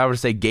to say if I were to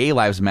say gay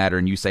lives matter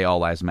and you say all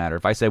lives matter.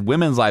 If I say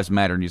women's lives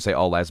matter and you say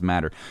all lives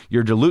matter,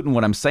 you're diluting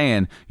what I'm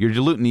saying. You're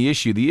diluting the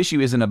issue. The issue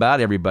isn't about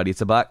everybody.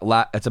 It's about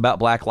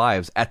black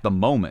lives at the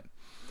moment.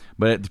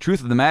 But the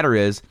truth of the matter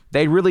is,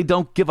 they really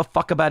don't give a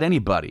fuck about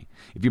anybody.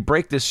 If you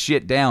break this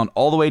shit down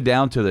all the way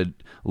down to the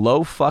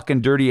low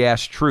fucking dirty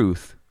ass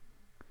truth,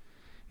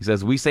 he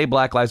says, we say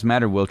Black Lives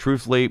Matter. Well,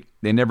 truthfully,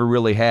 they never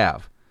really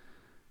have.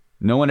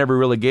 No one ever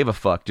really gave a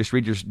fuck. Just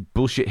read your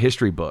bullshit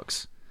history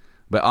books.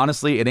 But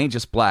honestly, it ain't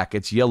just black.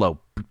 It's yellow,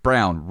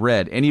 brown,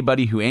 red.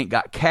 Anybody who ain't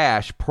got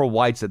cash, poor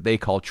whites that they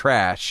call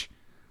trash,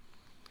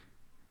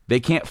 they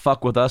can't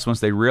fuck with us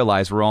once they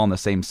realize we're all on the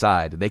same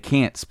side. They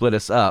can't split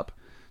us up.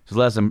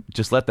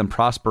 Just let them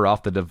prosper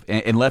off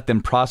and let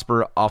them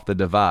prosper off the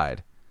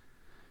divide.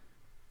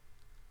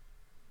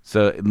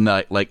 So,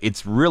 like,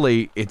 it's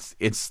really, it's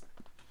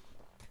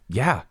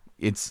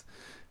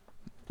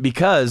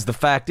because the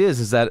fact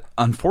is that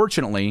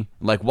unfortunately,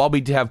 like, while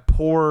we have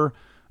poor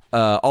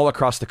all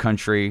across the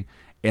country,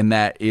 and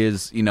that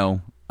is, you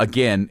know,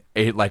 again,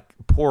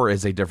 poor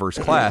is a diverse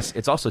class,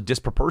 it's also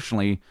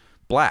disproportionately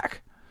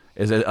black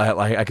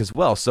as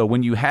well. So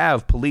when you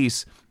have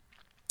police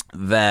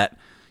that,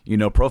 you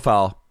know,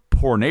 profile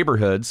poor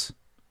neighborhoods,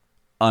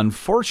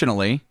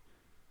 unfortunately,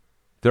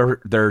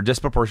 they're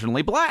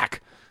disproportionately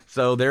black.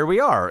 So there we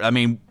are. I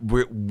mean,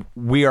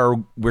 we're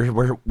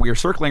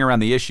circling around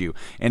the issue,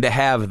 and to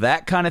have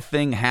that kind of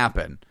thing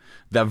happen,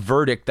 the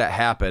verdict that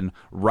happened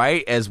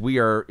right as we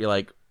are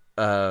like,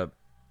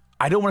 I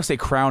I don't want to say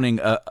crowning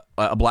a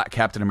black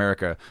Captain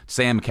America,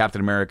 Sam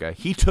Captain America.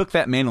 He took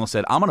that mantle and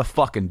said, I'm going to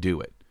fucking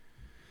do it.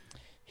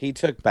 He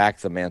took back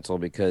the mantle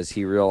because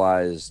he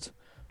realized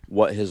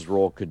what his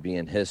role could be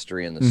in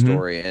history and the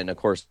story. And of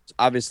course,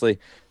 obviously,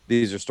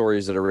 these are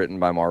stories that are written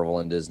by Marvel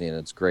and Disney, and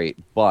it's great.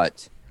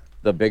 But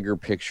the bigger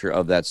picture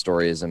of that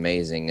story is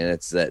amazing. And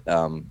it's that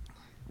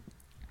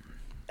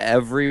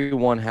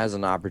everyone has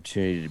an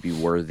opportunity to be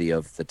worthy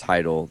of the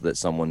title that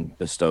someone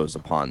bestows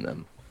upon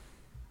them.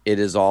 It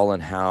is all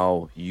in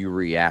how you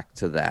react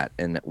to that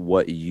and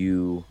what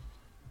you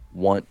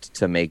want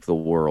to make the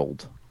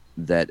world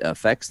that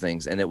affects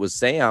things. And it was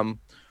Sam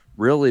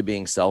really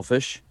being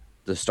selfish.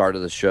 The start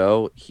of the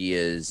show, he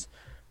is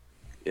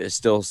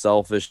still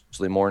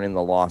selfishly mourning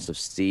the loss of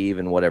Steve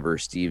and whatever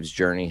Steve's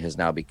journey has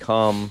now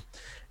become.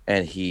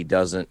 And he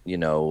doesn't,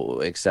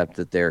 accept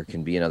that there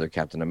can be another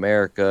Captain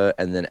America.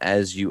 And then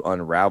as you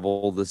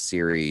unravel the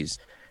series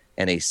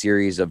and a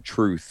series of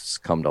truths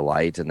come to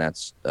light, and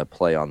that's a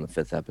play on the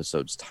 5th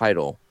episode's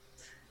title,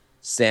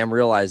 Sam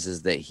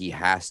realizes that he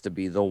has to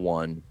be the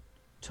one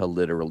to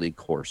literally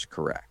course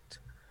correct.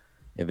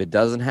 If it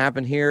doesn't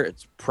happen here,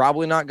 it's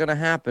probably not going to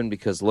happen,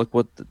 because look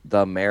what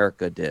the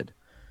America did.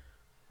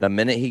 The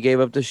minute he gave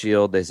up the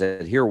shield, they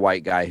said, here,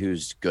 white guy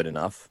who's good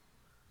enough.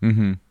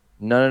 Mm-hmm.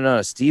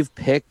 No. Steve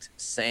picked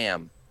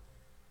Sam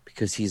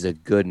because he's a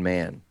good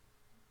man.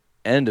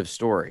 End of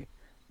story.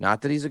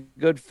 Not that he's a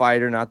good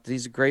fighter, not that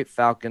he's a great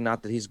Falcon,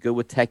 not that he's good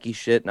with techie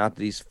shit, not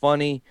that he's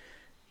funny.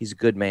 He's a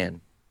good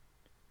man.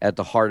 At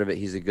the heart of it,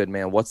 he's a good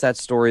man. What's that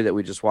story that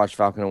we just watched,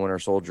 Falcon and Winter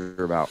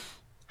Soldier, about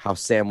how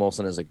Sam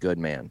Wilson is a good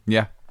man?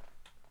 Yeah.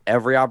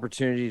 Every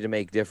opportunity to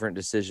make different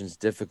decisions,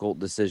 difficult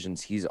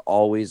decisions, he's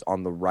always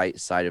on the right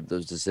side of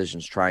those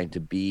decisions, trying to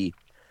be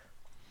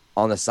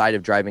on the side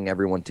of driving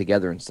everyone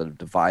together instead of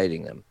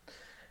dividing them.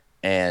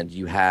 And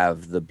you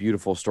have the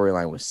beautiful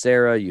storyline with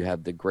Sarah. You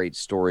have the great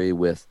story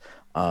with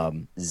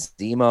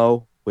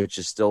Zemo, which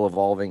is still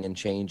evolving and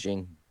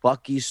changing.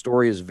 Bucky's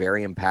story is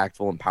very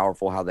impactful and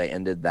powerful, how they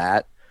ended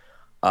that.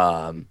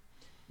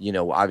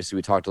 Obviously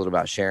we talked a little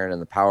about Sharon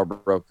and the power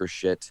broker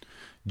shit.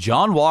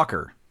 John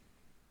Walker.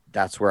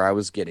 That's where I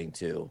was getting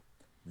to.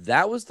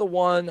 That was the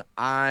one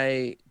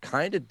I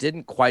kind of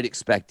didn't quite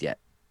expect yet.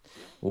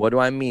 What do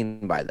I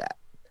mean by that?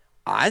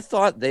 I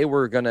thought they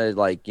were going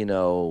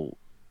to,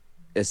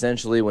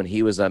 essentially when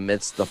he was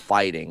amidst the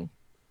fighting,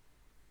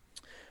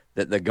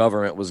 that the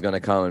government was going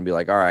to come and be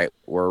like, all right,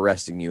 we're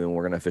arresting you and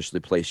we're going to officially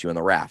place you in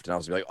the raft. And I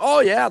was like,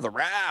 oh, yeah, the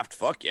raft.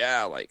 Fuck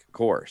yeah. Of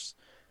course.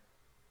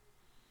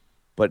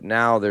 But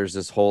now there's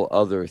this whole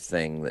other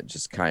thing that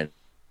just kind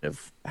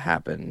of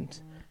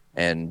happened.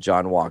 And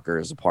John Walker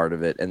is a part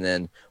of it. And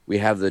then we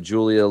have the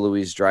Julia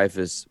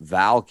Louis-Dreyfus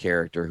Val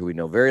character, who we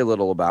know very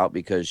little about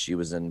because she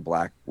was in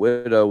Black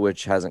Widow,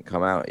 which hasn't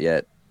come out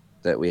yet,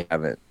 that we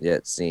haven't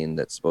yet seen,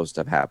 that's supposed to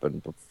have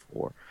happened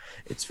before.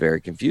 It's very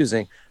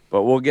confusing,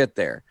 but we'll get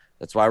there.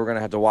 That's why we're going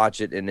to have to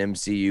watch it in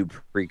MCU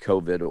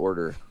pre-COVID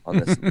order on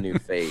this new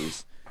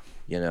phase,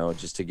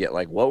 just to get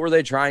what were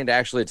they trying to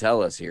actually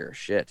tell us here?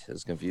 Shit,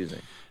 it's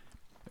confusing.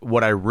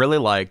 What I really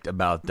liked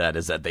about that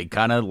is that they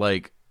kind of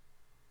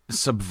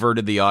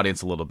subverted the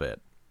audience a little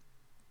bit.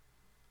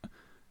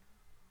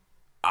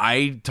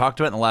 I talked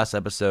about in the last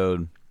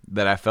episode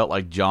that I felt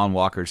like John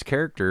Walker's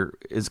character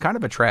is kind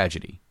of a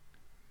tragedy.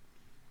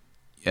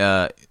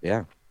 Yeah.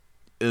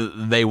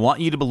 They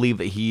want you to believe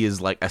that he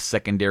is a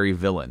secondary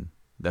villain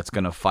that's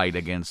going to fight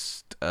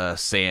against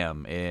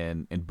Sam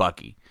and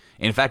Bucky.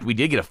 And in fact, we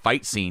did get a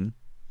fight scene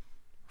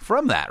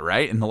from that,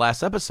 right? In the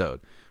last episode.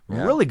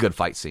 Yeah. Really good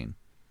fight scene.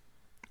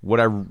 What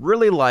I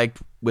really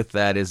liked with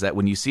that is that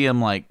when you see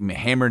him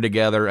hammer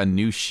together a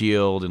new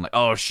shield and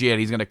oh shit,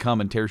 he's gonna come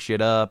and tear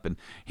shit up, and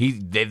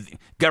the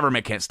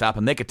government can't stop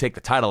him. They could take the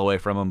title away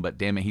from him, but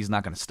damn it, he's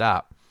not gonna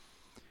stop.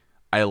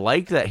 I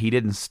like that he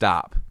didn't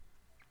stop.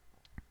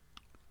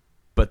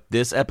 But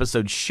this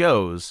episode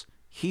shows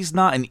he's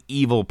not an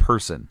evil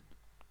person.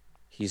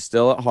 He's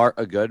still at heart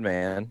a good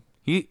man.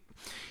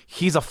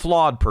 He's a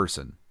flawed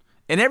person,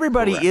 and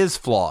everybody Correct. is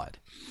flawed.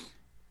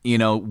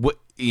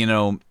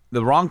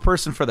 The wrong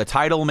person for the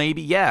title,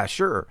 maybe. Yeah,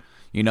 sure.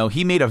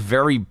 He made a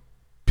very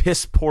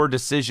piss poor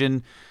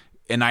decision,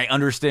 and I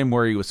understand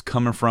where he was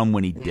coming from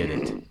when he did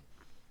it.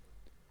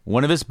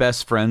 One of his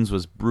best friends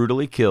was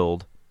brutally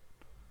killed,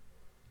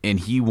 and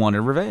he wanted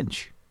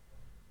revenge.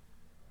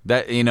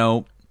 That,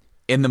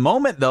 in the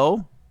moment,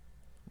 though,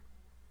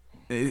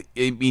 I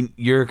mean,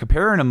 you're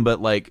comparing them,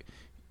 but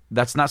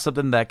that's not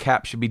something that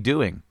Cap should be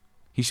doing.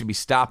 He should be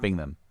stopping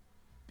them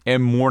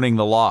and mourning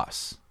the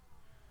loss.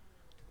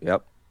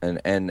 Yep.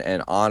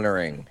 And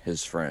honoring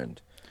his friend,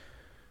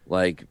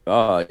 if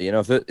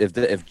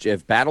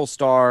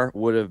Battlestar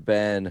would have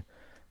been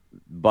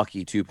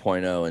Bucky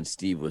 2.0 and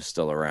Steve was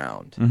still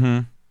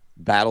around,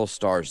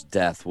 Battlestar's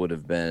death would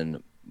have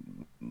been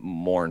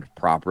mourned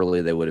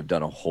properly. They would have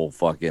done a whole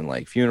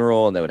fucking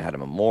funeral, and they would have had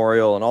a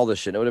memorial and all this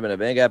shit. It would have been a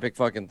big epic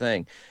fucking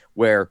thing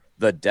where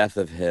the death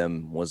of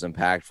him was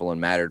impactful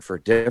and mattered for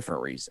a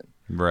different reason.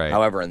 Right.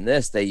 However, in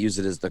this, they use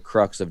it as the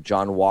crux of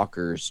John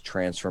Walker's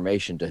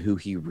transformation to who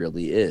he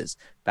really is,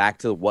 back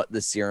to what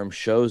the serum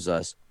shows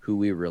us who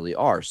we really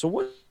are. So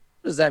what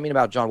does that mean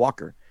about John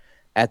Walker?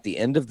 At the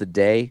end of the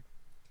day,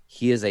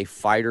 he is a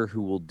fighter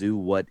who will do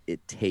what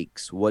it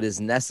takes, what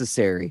is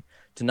necessary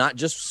to not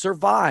just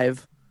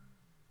survive,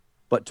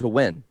 but to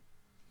win.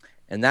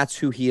 And that's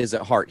who he is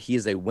at heart. He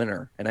is a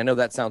winner. And I know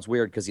that sounds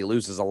weird because he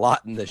loses a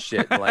lot in this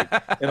shit, like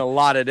in a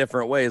lot of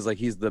different ways. Like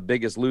he's the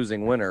biggest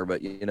losing winner.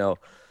 But, you know,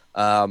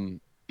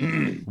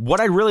 what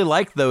I really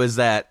like, though, is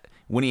that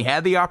when he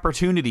had the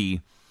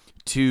opportunity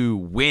to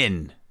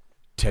win,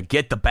 to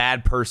get the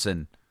bad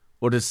person,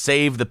 or to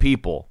save the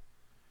people,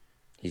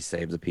 he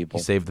saved the people.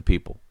 He saved the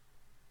people.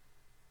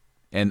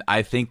 And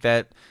I think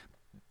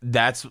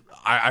that's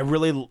I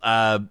really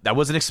I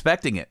wasn't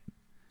expecting it.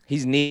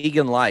 He's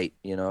Negan light,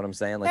 you know what I'm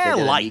saying? Like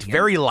light,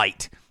 very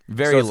light,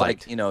 very so it's light.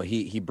 Like, you know,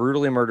 he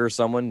brutally murders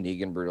someone.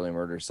 Negan brutally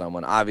murders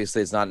someone.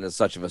 Obviously, it's not as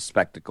such of a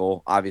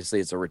spectacle. Obviously,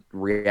 it's a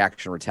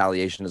reaction,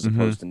 retaliation, as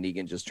opposed to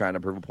Negan just trying to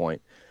prove a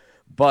point.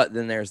 But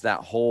then there's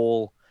that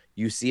whole,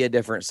 you see a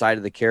different side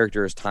of the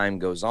character as time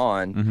goes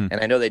on.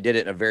 And I know they did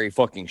it in a very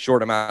fucking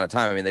short amount of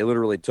time. I mean, they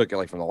literally took it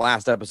like from the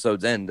last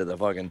episode's end to the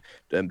fucking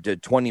to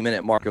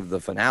 20-minute mark of the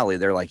finale.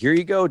 They're like, here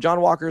you go.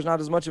 John Walker's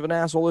not as much of an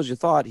asshole as you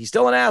thought. He's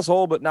still an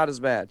asshole, but not as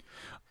bad.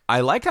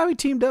 I like how he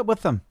teamed up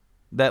with them.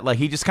 That like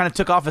he just kind of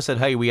took off and said,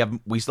 hey,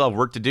 we still have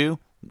work to do.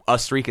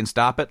 Us three can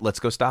stop it.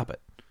 Let's go stop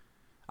it.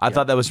 I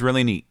thought that was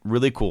really neat,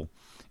 really cool.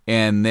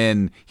 And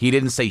then he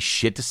didn't say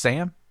shit to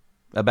Sam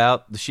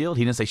about the shield.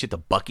 He didn't say shit to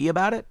Bucky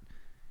about it.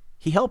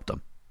 He helped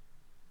him.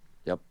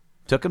 Yep.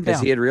 Took him down.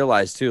 Because he had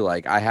realized, too,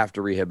 like, I have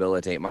to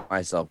rehabilitate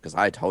myself because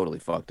I totally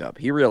fucked up.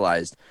 He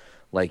realized,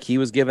 like, he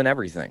was given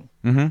everything.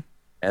 And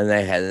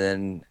they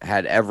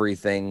had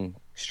everything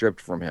stripped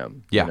from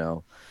him. Yeah. You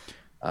know?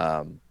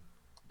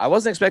 I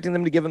wasn't expecting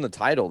them to give him the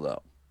title,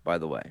 though, by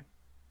the way.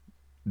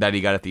 That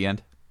he got at the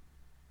end?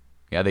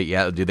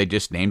 Dude, they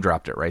just name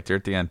dropped it right there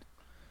at the end.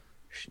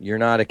 You're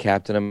not a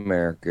Captain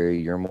America.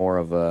 You're more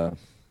of a...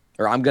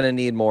 Or I'm going to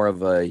need more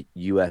of a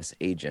U.S.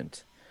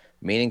 agent.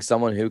 Meaning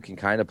someone who can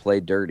kind of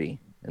play dirty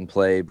and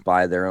play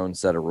by their own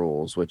set of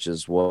rules, which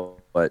is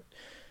what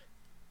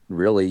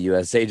really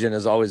U.S. Agent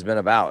has always been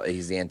about.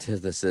 He's the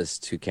antithesis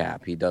to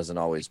Cap. He doesn't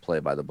always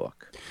play by the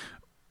book.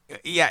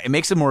 Yeah, it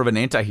makes him more of an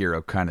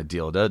anti-hero kind of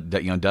deal,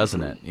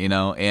 doesn't it? You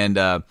know, and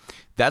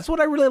that's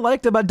what I really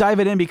liked about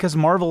diving in because the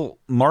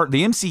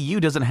MCU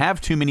doesn't have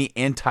too many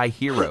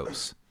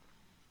anti-heroes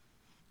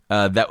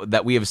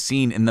that we have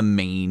seen in the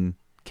main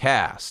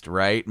cast,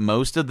 right?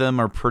 Most of them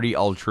are pretty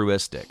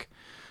altruistic.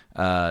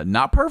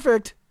 Not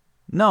perfect,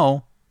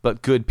 no,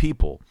 but good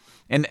people.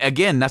 And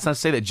again, that's not to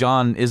say that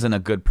John isn't a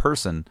good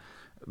person,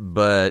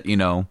 but you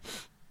know,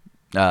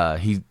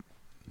 he,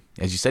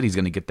 as you said, he's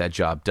going to get that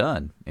job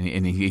done,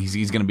 and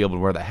he's going to be able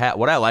to wear the hat.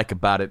 What I like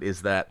about it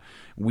is that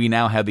we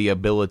now have the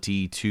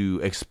ability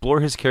to explore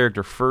his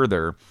character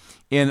further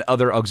in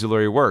other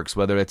auxiliary works,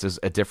 whether it's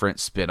a different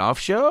spin-off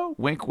show,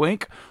 wink,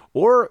 wink,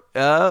 or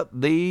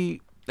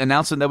the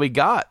announcement that we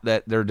got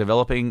that they're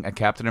developing a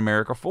Captain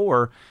America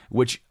 4,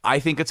 which I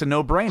think it's a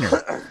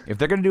no-brainer. If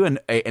they're going to do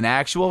an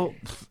actual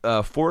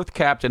fourth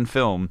Captain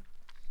film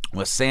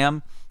with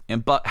Sam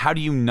and Buck, how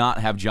do you not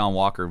have John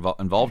Walker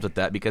involved with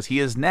that? Because he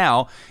is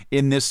now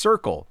in this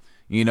circle.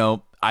 You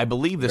know, I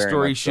believe the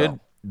story should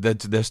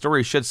the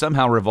story should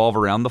somehow revolve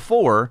around the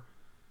four: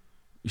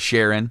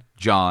 Sharon,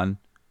 John,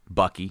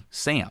 Bucky,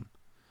 Sam.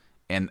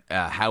 And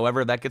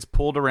however that gets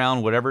pulled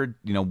around, whatever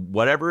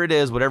it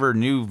is, whatever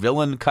new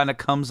villain kind of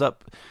comes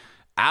up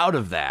out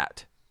of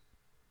that,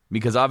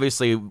 because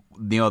obviously,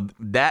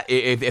 that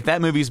if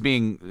that movie's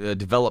being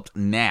developed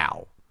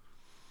now,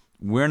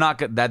 we're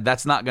not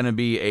that's not going to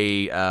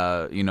be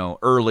a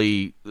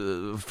early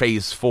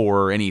phase 4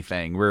 or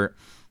anything.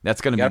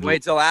 That's going to be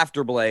wait till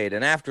after Blade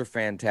and after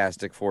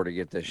Fantastic Four to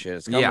get this shit.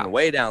 It's coming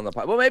way down the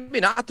pipe. Well, maybe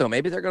not though.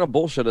 Maybe they're going to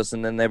bullshit us,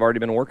 and then they've already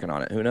been working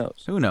on it.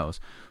 Who knows?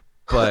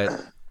 But.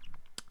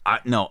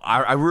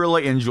 I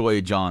really enjoy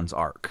John's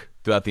arc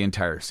throughout the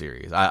entire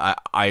series.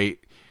 I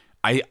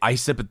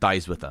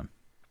sympathize with them,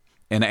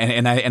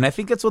 and I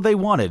think that's what they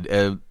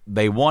wanted.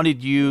 They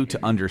wanted you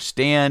to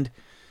understand.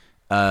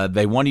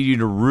 They wanted you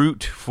to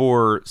root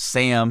for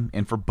Sam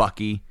and for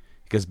Bucky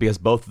because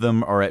both of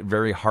them are at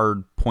very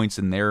hard points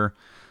in their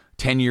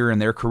tenure and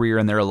their career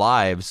and their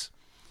lives.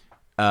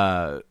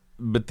 But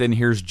then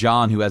here's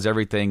John, who has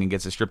everything and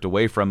gets it stripped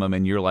away from him,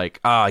 and you're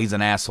like, he's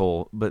an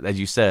asshole. But as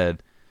you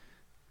said.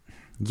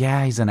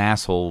 Yeah, he's an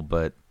asshole,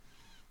 but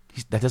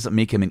that doesn't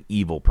make him an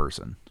evil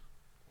person.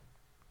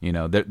 You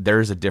know,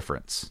 there's a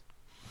difference.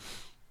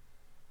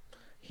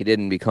 He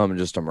didn't become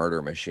just a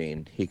murder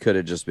machine. He could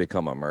have just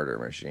become a murder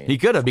machine. He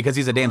could have, because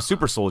he's a damn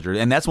super soldier.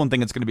 And that's one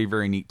thing that's going to be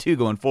very neat, too,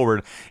 going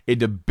forward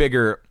into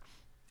bigger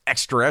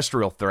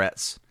extraterrestrial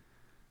threats.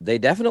 They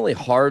definitely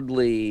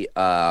hardly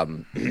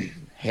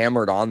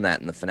hammered on that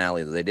in the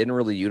finale. They didn't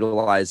really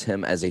utilize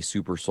him as a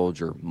super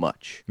soldier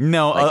much.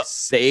 No.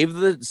 Save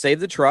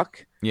the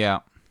truck.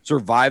 Yeah.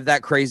 Survive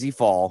that crazy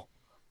fall.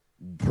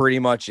 Pretty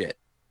much it.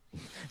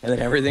 And then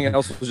everything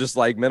else was just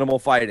like minimal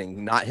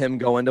fighting, not him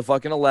going to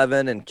fucking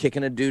 11 and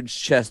kicking a dude's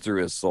chest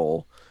through his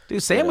soul.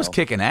 Dude, Sam was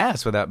kicking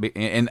ass without being,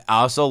 and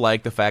I also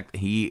like the fact that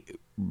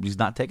he's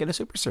not taking a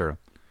super serum.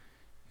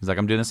 He's like,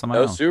 I'm doing this on my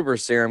own. No super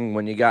serum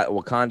when you got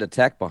Wakanda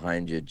Tech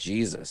behind you.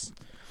 Jesus.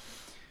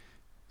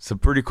 Some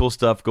pretty cool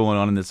stuff going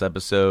on in this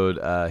episode.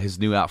 His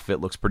new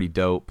outfit looks pretty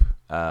dope.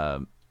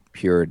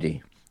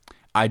 Purity.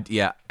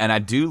 And I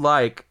do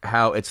like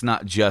how it's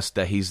not just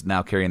that he's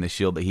now carrying the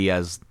shield, that he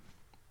has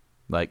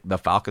like the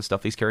Falcon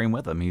stuff he's carrying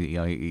with him.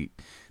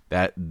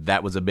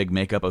 That was a big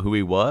makeup of who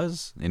he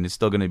was, and it's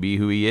still going to be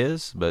who he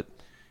is, but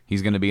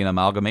he's going to be an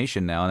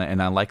amalgamation now,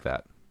 and I like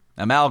that.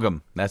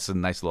 Amalgam. That's a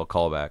nice little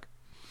callback.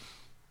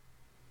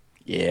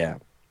 Yeah.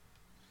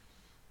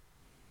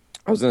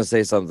 I was going to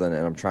say something,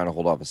 and I'm trying to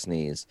hold off a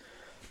sneeze.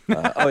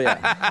 Oh,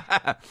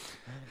 yeah.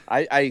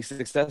 I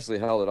successfully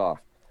held it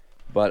off.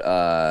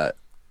 But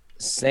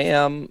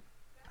Sam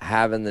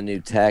having the new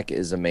tech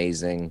is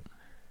amazing.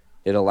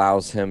 It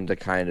allows him to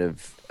kind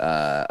of,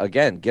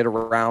 again, get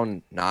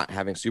around not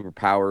having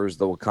superpowers,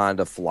 the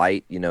Wakanda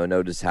flight.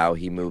 Notice how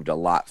he moved a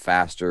lot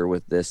faster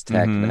with this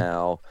tech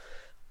now,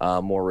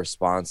 more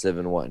responsive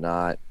and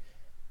whatnot.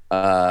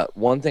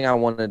 One thing I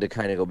wanted to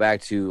kind of go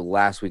back to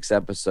last week's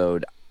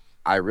episode,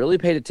 I really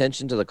paid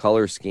attention to the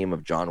color scheme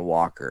of John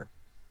Walker.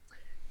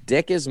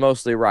 Dick is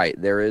mostly right.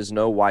 There is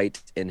no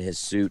white in his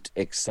suit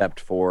except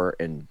for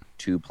in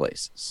 2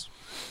 places.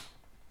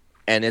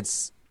 And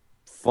it's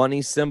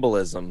funny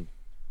symbolism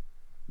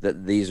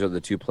that these are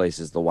the 2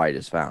 places the white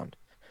is found.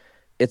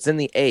 It's in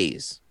the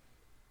A's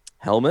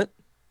helmet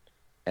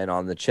and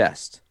on the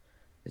chest.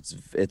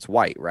 It's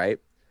white, right?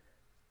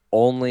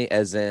 Only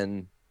as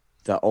in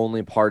the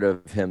only part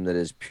of him that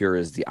is pure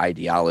is the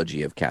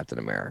ideology of Captain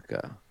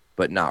America,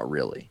 but not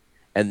really.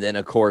 And then,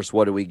 of course,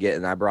 what do we get?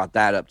 And I brought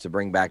that up to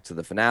bring back to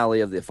the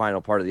finale of the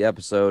final part of the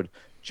episode.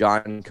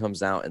 John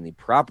comes out in the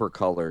proper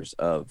colors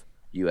of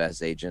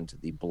U.S. Agent,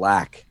 the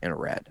black and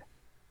red.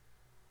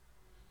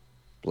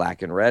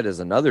 Black and red is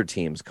another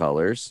team's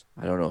colors.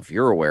 I don't know if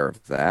you're aware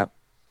of that.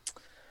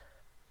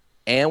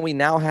 And we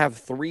now have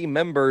 3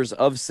 members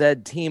of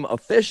said team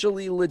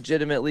officially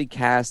legitimately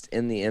cast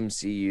in the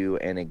MCU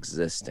and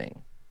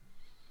existing.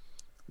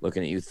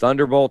 Looking at you,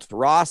 Thunderbolt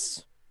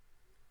Ross.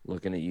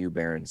 Looking at you,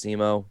 Baron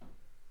Zemo.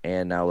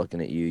 And now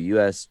looking at you,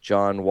 U.S.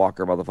 John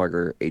Walker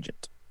motherfucker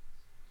Agent.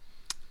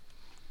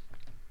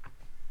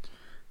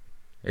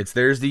 It's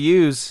theirs to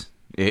use.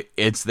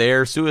 It's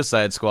their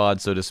Suicide Squad,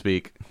 so to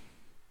speak.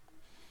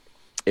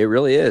 It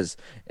really is.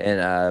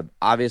 And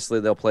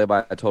obviously they'll play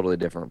by a totally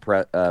different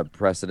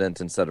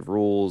precedent and set of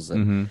rules.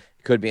 And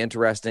it could be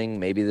interesting.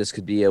 Maybe this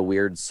could be a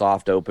weird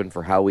soft open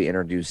for how we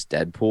introduce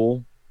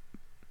Deadpool.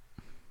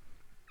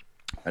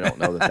 I don't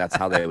know that that's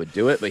how they would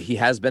do it, but he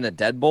has been a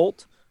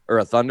Deadbolt. Or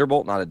a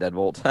Thunderbolt, not a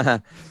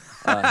Deadbolt.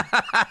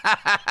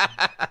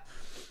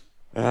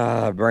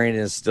 Brain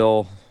is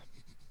still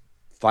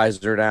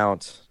Pfizered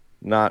out,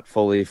 not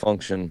fully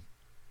function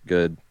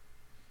good.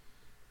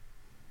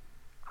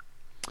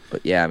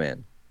 But yeah,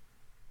 man,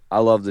 I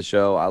love the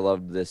show. I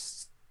love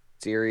this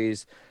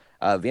series.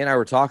 V and I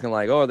were talking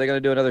like, oh, are they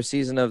going to do another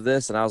season of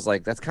this? And I was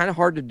like, that's kind of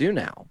hard to do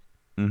now.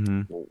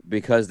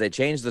 Because they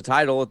changed the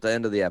title at the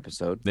end of the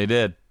episode. They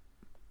did.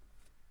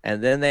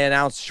 And then they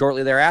announced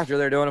shortly thereafter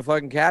they're doing a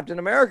fucking Captain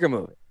America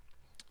movie.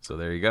 So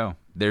there you go.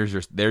 There's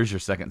your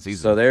second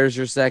season. So there's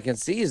your second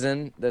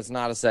season. That's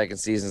not a second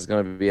season. It's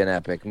going to be an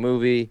epic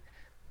movie.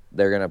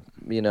 They're going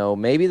to,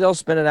 maybe they'll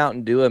spin it out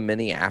and do a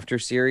mini after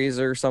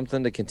series or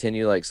something to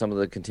continue like some of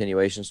the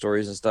continuation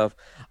stories and stuff.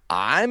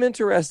 I'm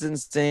interested in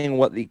seeing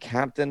what the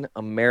Captain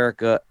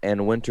America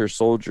and Winter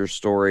Soldier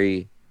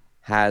story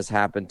has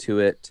happened to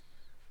it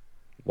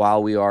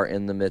while we are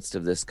in the midst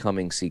of this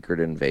coming secret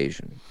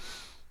invasion.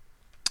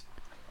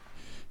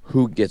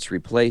 Who gets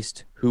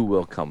replaced? Who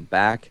will come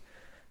back?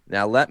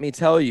 Now, let me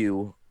tell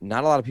you,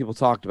 not a lot of people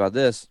talked about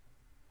this.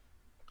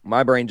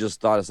 My brain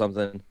just thought of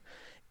something.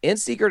 In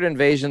Secret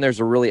Invasion, there's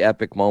a really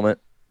epic moment.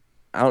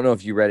 I don't know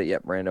if you read it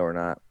yet, Brando, or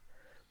not.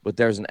 But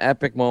there's an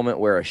epic moment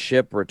where a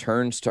ship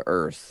returns to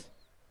Earth.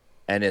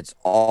 And it's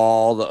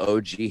all the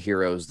OG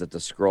heroes that the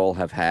Skrull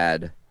have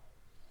had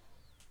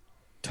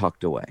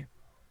tucked away.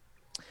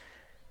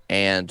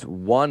 And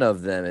one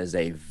of them is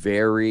a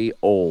very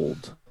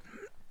old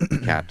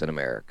Captain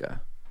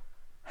America.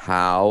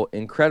 How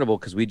incredible,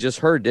 because we just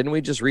heard, didn't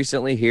we just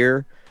recently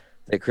hear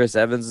that Chris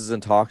Evans is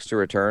in talks to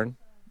return?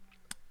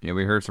 Yeah,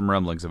 we heard some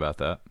rumblings about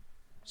that.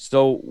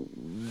 So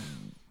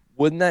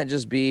wouldn't that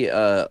just be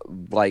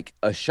like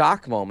a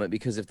shock moment?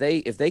 Because if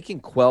they can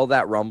quell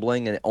that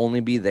rumbling and it only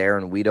be there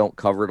and we don't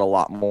cover it a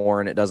lot more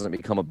and it doesn't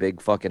become a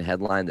big fucking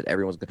headline that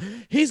everyone's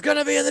he's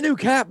gonna be in the new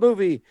Cap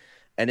movie,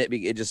 and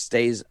it just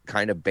stays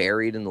kind of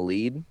buried in the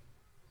lead.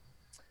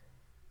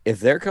 If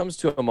there comes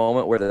to a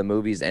moment where the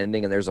movie's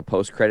ending and there's a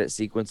post-credit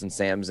sequence and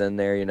Sam's in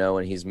there,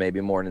 and he's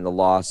maybe mourning the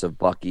loss of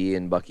Bucky,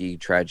 and Bucky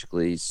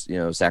tragically,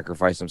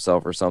 sacrificed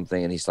himself or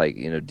something, and he's like,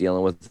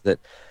 dealing with it,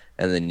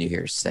 and then you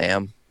hear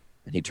Sam,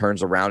 and he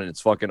turns around and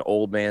it's fucking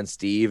old man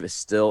Steve is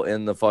still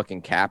in the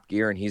fucking Cap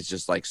gear, and he's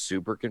just like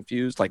super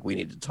confused, like, we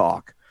need to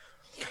talk.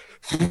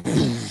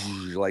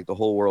 like the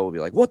whole world will be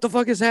like, what the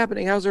fuck is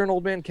happening? How's there an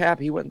old man Cap?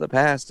 He went in the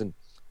past and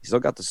he still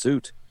got the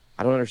suit.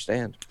 I don't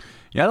understand.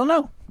 Yeah, I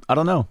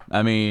don't know.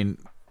 I mean,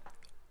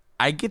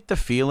 I get the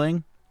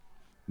feeling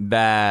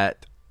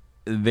that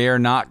they're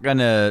not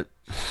gonna,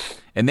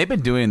 and they've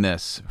been doing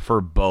this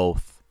for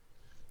both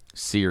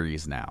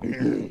series now.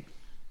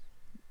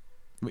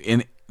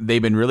 And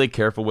they've been really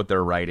careful with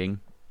their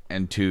writing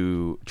and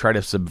to try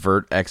to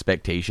subvert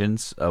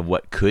expectations of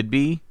what could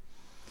be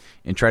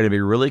and try to be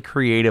really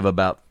creative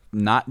about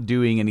not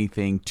doing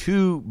anything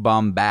too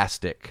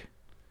bombastic.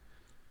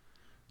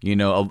 You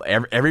know,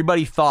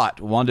 everybody thought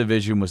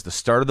WandaVision was the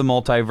start of the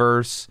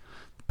multiverse,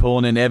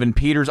 pulling in Evan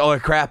Peters. Oh,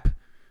 crap.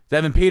 It's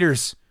Evan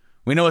Peters.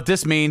 We know what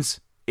this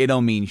means. It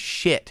don't mean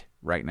shit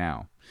right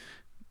now.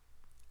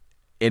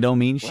 It don't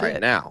mean shit.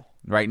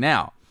 Right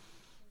now.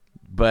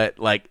 But,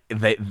 like,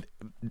 it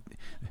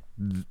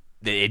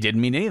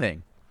didn't mean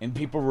anything. And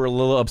people were a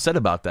little upset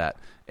about that.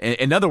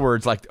 In other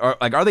words,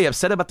 are they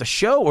upset about the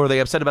show or are they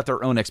upset about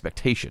their own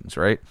expectations,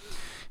 right?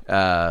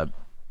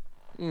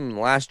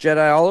 Last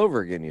Jedi all over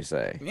again, you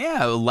say?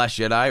 Yeah, Last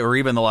Jedi, or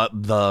even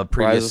the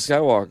previous Rise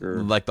of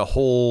Skywalker, like the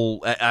whole,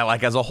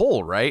 like as a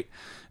whole, right?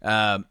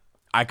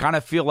 I kind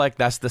of feel like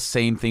that's the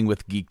same thing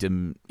with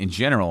geekdom in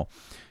general.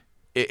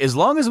 As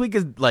long as we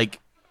could,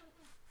 like,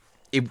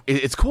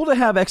 it's cool to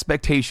have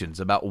expectations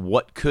about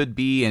what could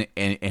be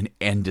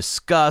and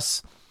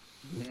discuss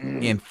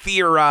and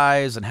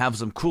theorize and have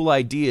some cool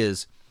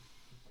ideas,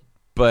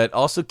 but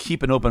also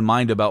keep an open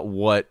mind about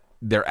what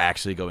they're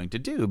actually going to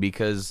do,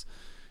 because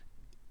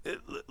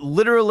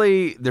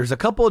literally there's a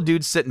couple of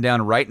dudes sitting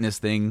down writing this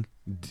thing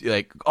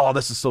like, oh,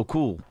 this is so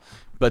cool,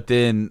 but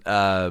then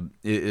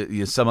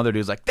some other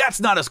dude's like,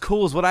 that's not as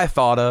cool as what I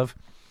thought of,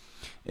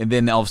 and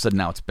then all of a sudden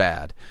now it's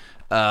bad.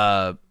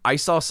 I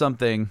saw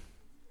something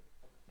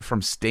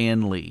from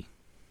Stan Lee.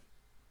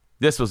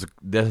 This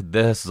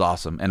is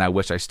awesome, and I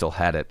wish I still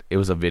had it. It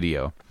was a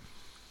video,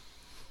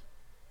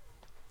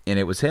 and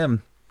it was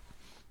him.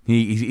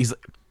 He's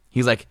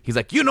like,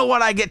 you know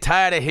what I get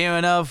tired of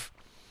hearing of?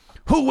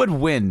 Who would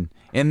win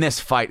in this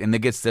fight and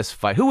against this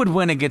fight? Who would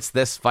win against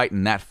this fight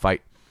and that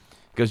fight?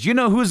 Because you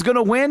know who's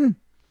gonna win?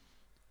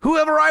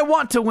 Whoever I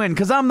want to win,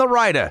 because I'm the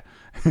writer.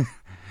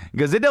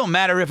 Because it don't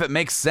matter if it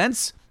makes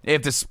sense.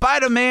 If the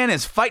Spider-Man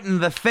is fighting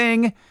the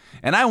Thing,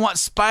 and I want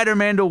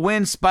Spider-Man to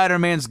win,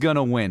 Spider-Man's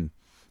gonna win.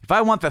 If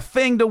I want the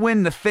Thing to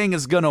win, the Thing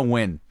is gonna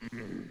win.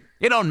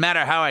 It don't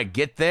matter how I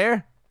get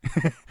there.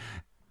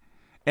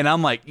 And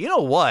I'm like, you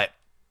know what?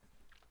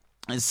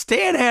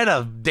 Stan had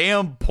a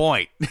damn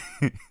point.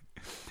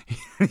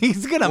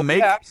 He's gonna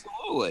make,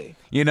 absolutely.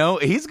 You know,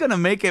 he's gonna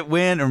make it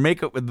win or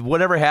make it,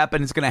 whatever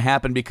happens, it's gonna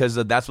happen because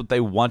that's what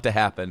they want to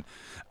happen.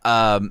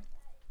 And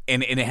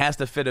it has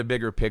to fit a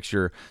bigger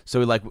picture. So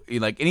like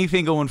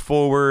anything going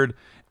forward,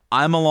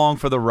 I'm along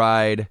for the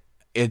ride.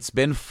 It's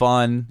been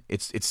fun.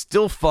 It's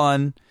still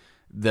fun.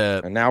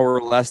 And now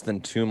we're less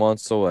than 2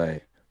 months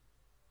away.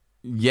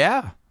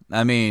 Yeah,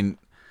 I mean,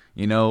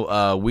 you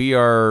know, we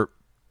are.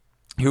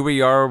 Here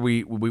we are.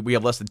 We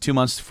have less than 2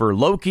 months for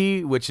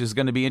Loki, which is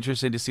going to be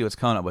interesting to see what's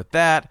coming up with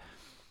that.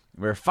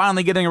 We're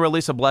finally getting a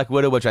release of Black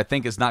Widow, which I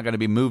think is not going to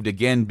be moved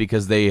again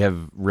because they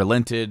have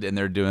relented and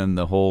they're doing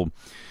the whole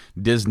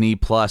Disney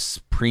Plus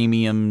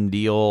premium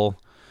deal,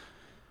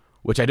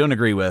 which I don't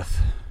agree with.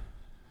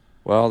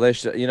 Well, they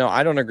should. You know,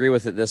 I don't agree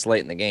with it this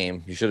late in the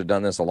game. You should have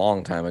done this a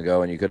long time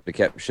ago, and you could have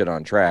kept shit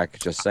on track.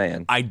 Just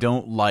saying. I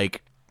don't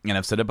like, and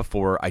I've said it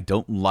before, I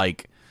don't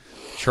like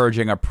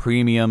charging a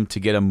premium to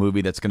get a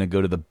movie that's going to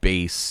go to the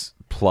base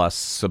plus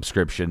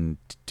subscription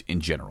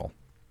in general.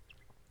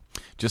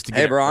 Just to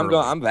get. Hey, bro, I'm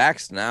going. I'm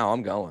vaxxed now.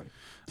 I'm going.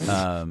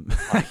 I'm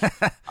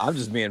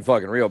just being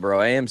fucking real, bro.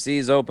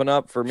 AMC's open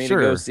up for me to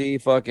go see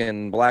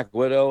fucking Black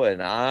Widow,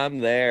 and I'm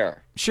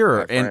there.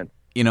 Sure, and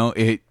you know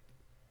it.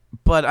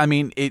 But I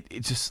mean,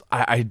 it just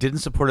I didn't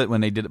support it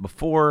when they did it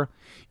before.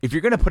 If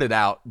you're going to put it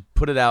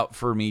out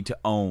for me to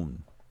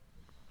own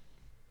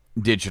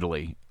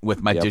digitally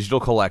with my digital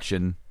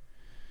collection.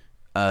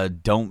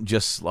 Don't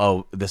just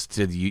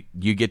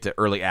you get to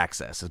early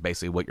access is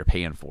basically what you're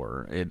paying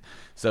for.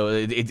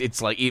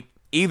 It's like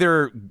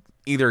either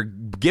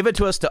give it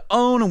to us to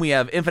own and we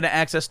have infinite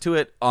access to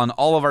it on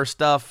all of our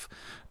stuff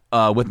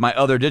with my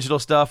other digital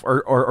stuff,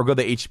 or go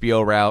the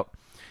HBO route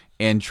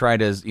and try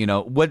to, you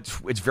know,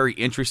 it's very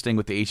interesting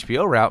with the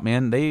HBO route,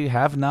 man. They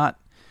have not,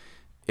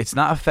 it's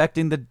not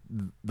affecting the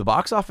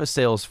box office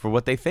sales for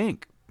what they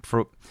think.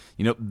 For,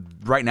 you know,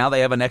 right now they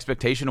have an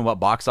expectation of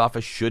what box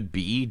office should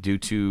be due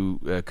to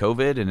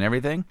COVID and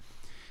everything,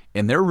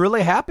 and they're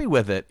really happy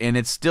with it, and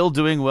it's still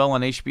doing well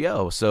on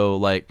HBO. So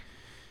like,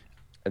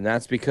 and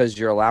that's because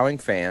you're allowing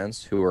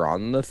fans who are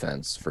on the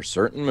fence for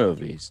certain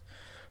movies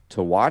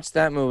to watch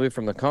that movie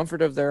from the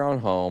comfort of their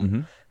own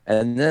home,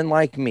 and then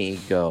like me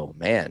go,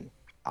 man,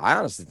 I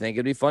honestly think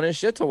it'd be fun as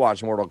shit to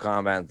watch Mortal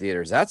Kombat in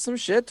theaters. That's some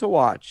shit to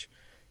watch.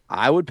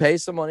 I would pay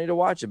some money to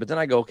watch it, but then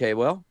I go, okay,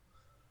 well,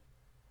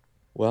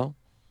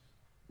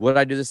 would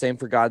I do the same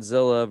for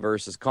Godzilla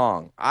versus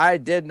Kong? I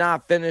did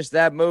not finish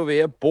that movie.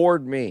 It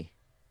bored me.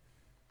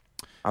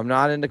 I'm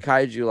not into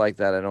kaiju like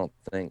that, I don't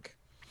think.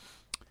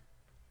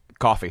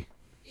 Coffee.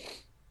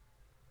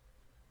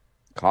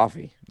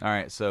 Coffee. All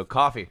right, so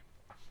coffee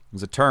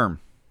is a term.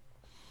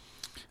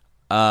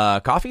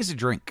 Coffee is a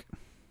drink.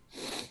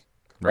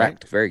 Right?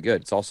 Correct. Very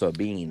good. It's also a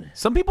bean.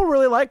 Some people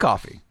really like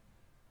coffee.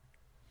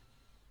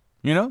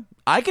 You know,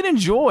 I can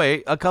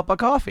enjoy a cup of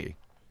coffee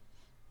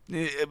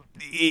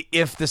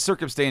if the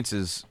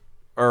circumstances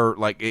are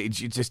like it's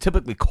just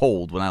typically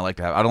cold when I like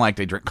to have. I don't like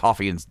to drink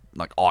coffee in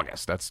like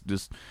August. That's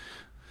just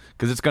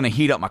because it's going to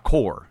heat up my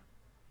core,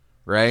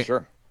 right?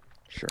 Sure.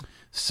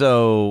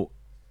 So,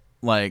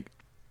 like,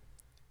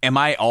 am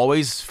I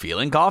always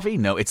feeling coffee?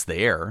 No, it's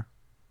there.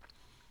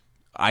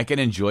 I can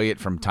enjoy it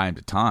from time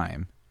to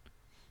time,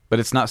 but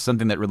it's not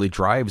something that really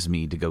drives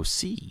me to go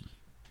see,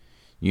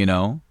 you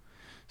know?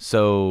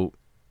 So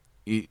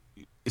I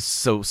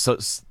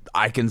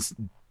can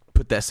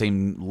put that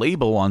same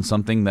label on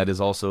something that is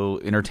also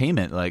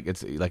entertainment. Like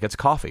it's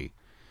coffee.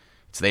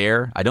 It's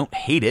there. I don't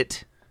hate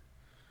it.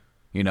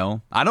 You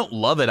know, I don't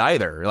love it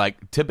either.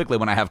 Like typically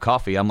when I have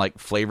coffee, I'm like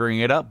flavoring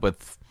it up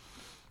with,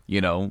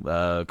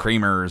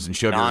 creamers and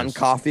sugars.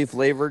 Non-coffee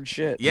flavored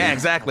shit. Yeah,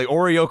 exactly.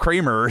 Oreo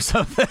creamer or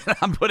something.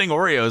 I'm putting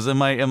Oreos in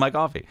my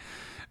coffee.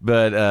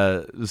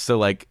 But so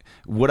like,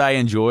 would I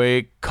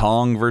enjoy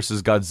Kong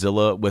versus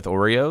Godzilla with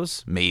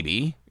Oreos?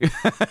 Maybe.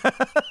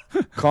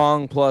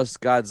 Kong plus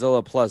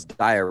Godzilla plus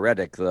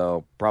diuretic,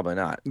 though, probably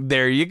not.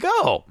 There you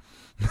go.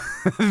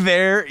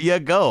 There you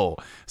go.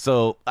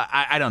 So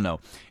I don't know.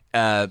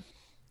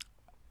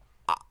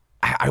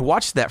 I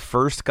watched that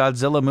first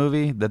Godzilla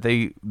movie that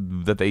they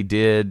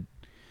did.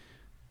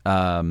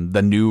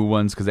 The new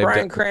ones because they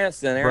Bryan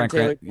Cranston, Aaron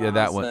Taylor Johnson, yeah,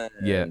 that one,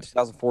 yeah,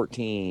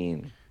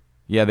 2014.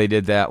 Yeah, they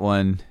did that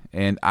one,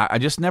 and I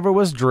just never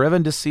was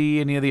driven to see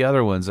any of the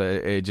other ones.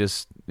 It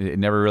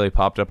never really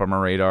popped up on my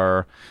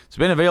radar. It's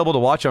been available to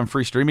watch on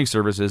free streaming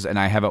services, and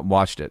I haven't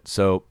watched it.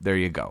 So there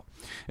you go.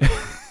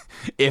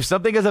 If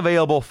something is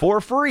available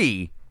for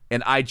free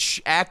and I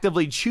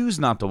actively choose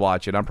not to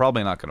watch it, I'm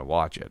probably not going to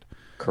watch it.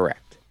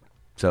 Correct.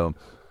 So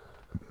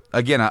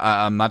again,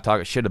 I'm not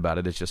talking shit about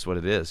it. It's just what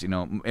it is. In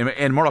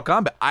Mortal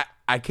Kombat,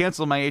 I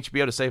canceled my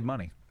HBO to save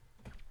money.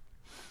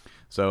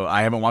 So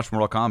I haven't watched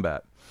Mortal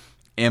Kombat.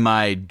 Am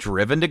I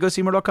driven to go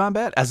see Mortal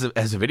Kombat? As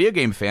a video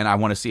game fan, I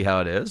want to see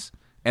how it is.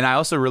 And I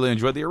also really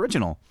enjoyed the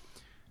original.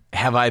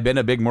 Have I been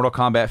a big Mortal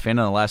Kombat fan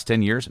in the last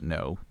 10 years?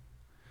 No.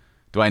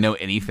 Do I know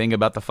anything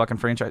about the fucking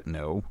franchise?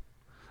 No.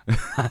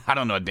 I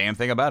don't know a damn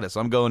thing about it, so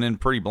I'm going in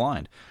pretty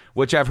blind.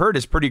 Which I've heard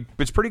it's pretty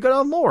good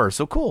on lore,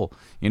 so cool.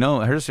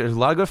 There's a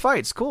lot of good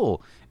fights,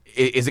 cool.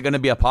 Is it going to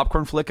be a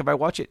popcorn flick if I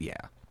watch it? Yeah.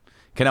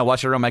 Can I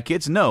watch it around my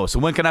kids? No. So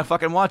when can I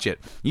fucking watch it?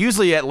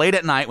 Usually late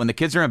at night when the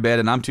kids are in bed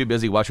and I'm too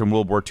busy watching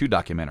World War II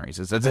documentaries.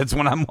 That's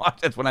when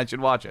that's when I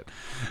should watch it.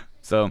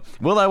 So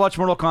will I watch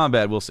Mortal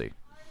Kombat? We'll see.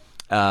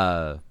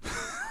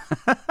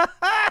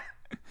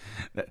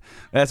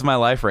 That's my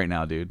life right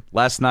now, dude.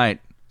 Last night,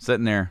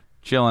 sitting there,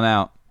 chilling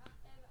out,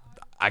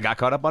 I got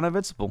caught up on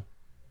Invincible.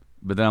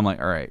 But then I'm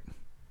like, all right,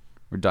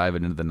 we're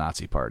diving into the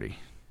Nazi party.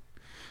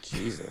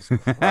 Jesus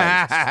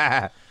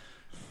Christ.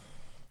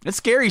 It's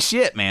scary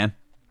shit, man.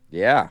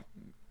 Yeah.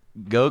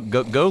 Go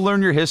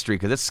learn your history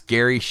because it's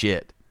scary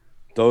shit.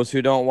 Those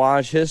who don't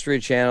watch History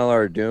Channel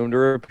are doomed to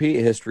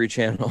repeat History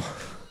Channel.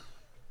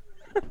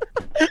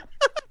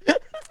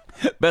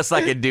 Best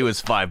I can do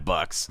is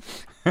 $5.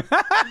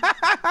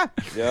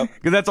 Yep.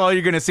 Because that's all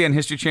you're going to see on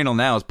History Channel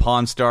now is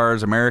Pawn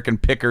Stars, American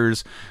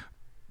Pickers,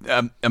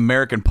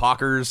 American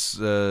Pockers,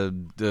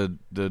 the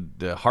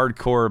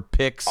hardcore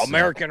picks,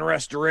 American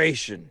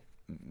Restoration,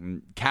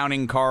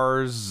 counting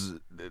cars,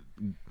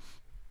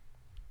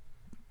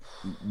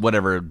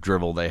 whatever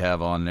drivel they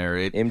have on there.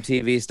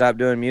 MTV stopped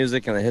doing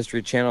music and the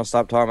History Channel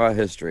stopped talking about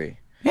history.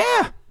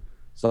 Yeah.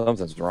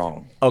 Something's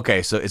wrong.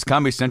 Okay, so is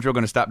Comedy Central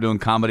going to stop doing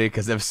comedy?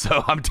 Because if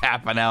so, I'm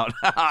tapping out.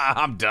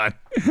 I'm done.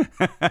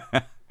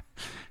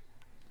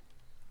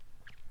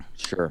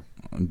 Sure.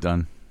 I'm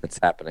done. It's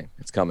happening.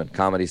 It's coming.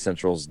 Comedy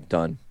Central's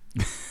done.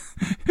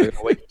 We're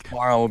gonna wait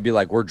tomorrow and we'll be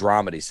like, we're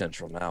Dramedy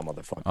Central now,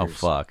 motherfuckers. Oh,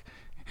 fuck.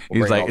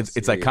 We'll He's bring like, all the it's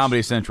like serious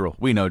Comedy Central.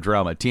 We know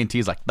drama.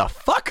 TNT's like, the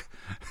fuck?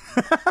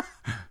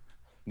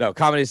 No,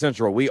 Comedy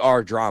Central, we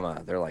are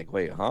drama. They're like,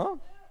 wait, huh?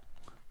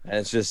 And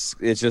it's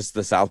just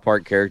the South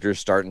Park characters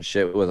starting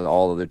shit with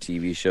all of their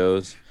TV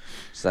shows.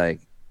 It's like,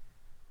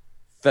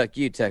 fuck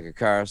you, Tucker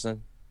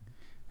Carlson.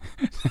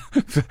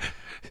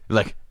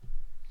 Like,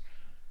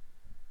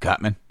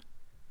 Gottman,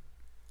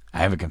 I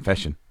have a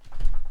confession.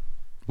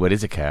 What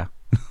is it, Cal?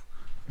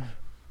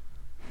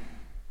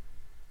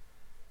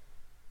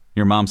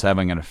 Your mom's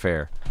having an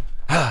affair.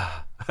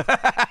 I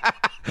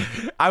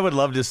would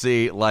love to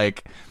see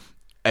like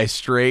a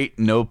straight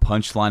no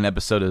punchline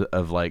episode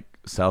of like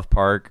South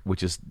Park,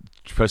 which is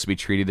supposed to be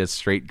treated as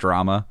straight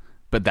drama,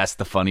 but that's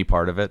the funny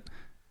part of it.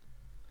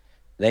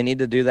 They need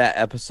to do that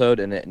episode,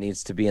 and it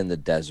needs to be in the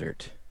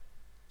desert,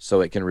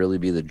 so it can really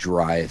be the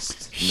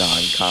driest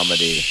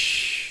non-comedy.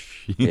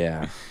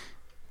 Yeah.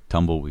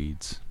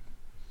 Tumbleweeds.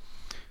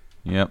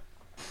 Yep.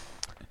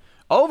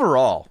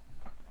 Overall,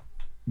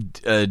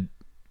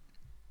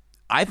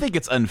 I think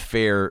it's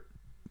unfair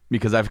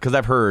because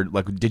I've heard,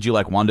 like, did you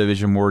like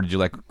WandaVision more? Did you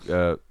like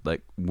Falcon?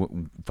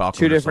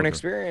 Two or different Soldier?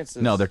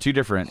 experiences. No, they're two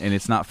different, and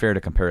it's not fair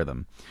to compare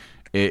them.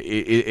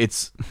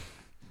 It's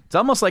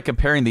almost like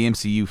comparing the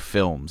MCU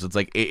films. It's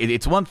like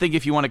it's one thing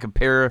if you want to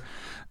compare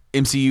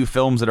MCU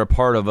films that are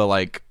part of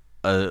like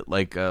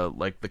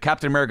the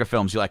Captain America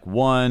films. You like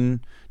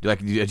one? Do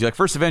you like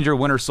First Avenger,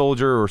 Winter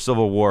Soldier, or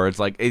Civil War? It's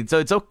like it's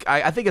okay.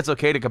 I think it's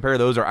okay to compare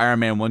those or Iron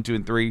Man 1, 2,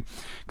 and 3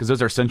 because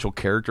those are central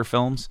character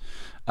films.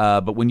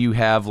 But when you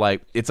have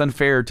it's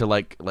unfair to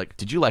like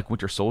did you like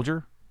Winter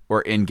Soldier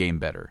or Endgame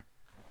better?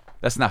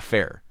 That's not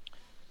fair.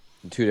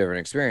 Two different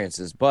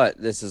experiences, but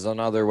this is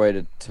another way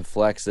to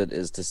flex it,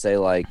 is to say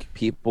like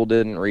people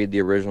didn't read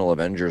the original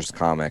Avengers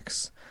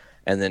comics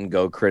and then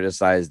go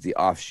criticize the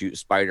offshoot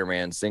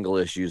Spider-Man single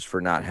issues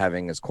for not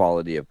having as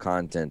quality of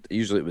content.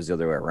 Usually it was the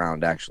other way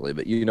around, actually,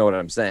 but you know what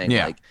I'm saying.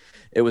 Yeah. Like,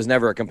 it was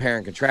never a compare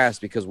and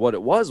contrast, because what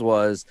it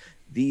was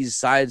these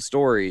side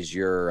stories,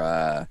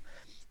 your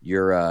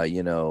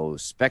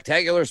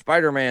Spectacular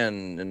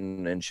Spider-Man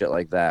and shit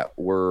like that,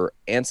 were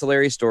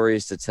ancillary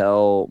stories to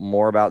tell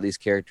more about these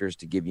characters,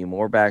 to give you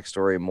more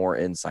backstory, more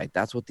insight.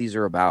 That's what these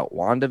are about.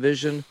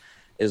 WandaVision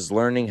is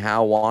learning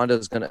how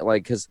Wanda's gonna,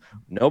 because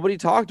nobody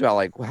talked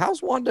about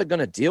how's Wanda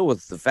gonna deal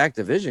with the fact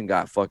that Vision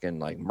got fucking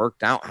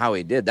murked out how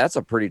he did. That's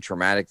a pretty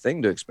traumatic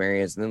thing to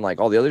experience. And then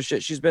all the other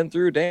shit she's been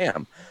through,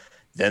 damn.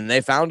 Then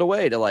they found a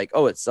way to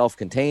it's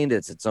self-contained,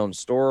 it's its own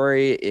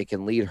story, it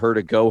can lead her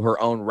to go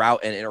her own route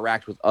and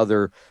interact with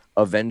other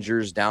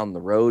Avengers down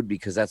the road,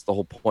 because that's the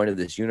whole point of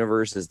this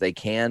universe, is they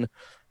can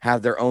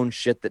have their own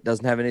shit that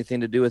doesn't have anything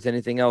to do with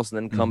anything else and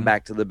then come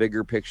back to the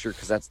bigger picture,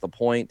 because that's the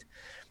point.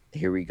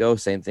 Here we go.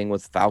 Same thing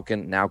with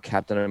Falcon, now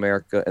Captain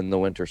America and the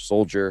Winter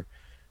Soldier.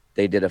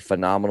 They did a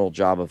phenomenal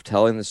job of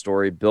telling the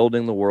story,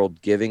 building the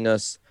world, giving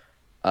us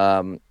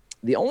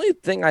the only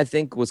thing I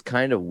think was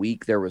kind of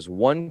weak, there was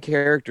one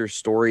character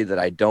story that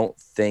I don't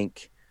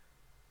think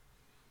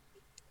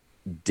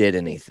did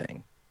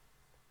anything.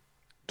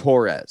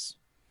 Torres.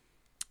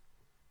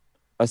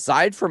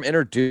 Aside from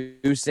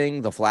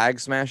introducing the Flag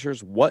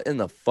Smashers, what in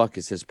the fuck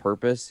is his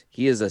purpose?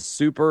 He is a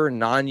super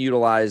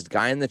non-utilized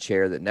guy in the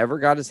chair that never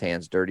got his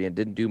hands dirty and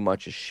didn't do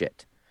much of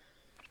shit.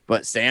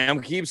 But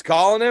Sam keeps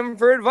calling him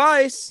for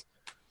advice.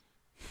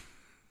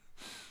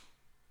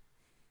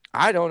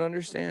 I don't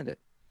understand it.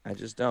 I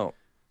just don't.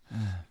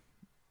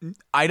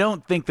 I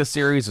don't think the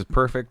series is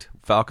perfect.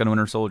 Falcon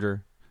Winter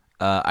Soldier.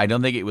 I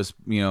don't think it was,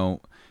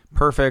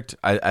 perfect.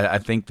 I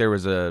think there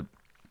was I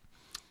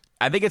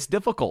think it's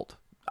difficult.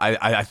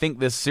 I think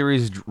this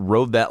series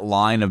rode that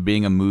line of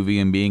being a movie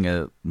and being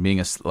a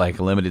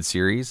limited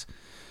series,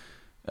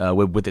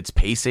 with its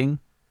pacing,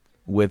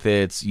 with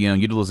its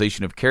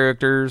utilization of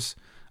characters.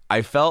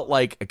 I felt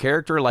like a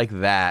character like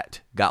that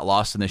got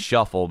lost in the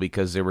shuffle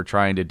because they were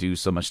trying to do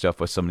so much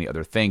stuff with so many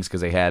other things because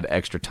they had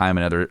extra time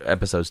in other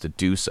episodes to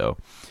do so.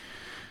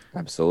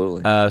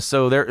 Absolutely.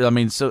 So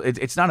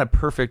it's not a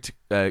perfect,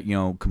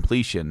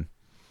 completion,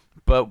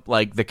 but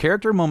the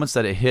character moments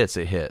that it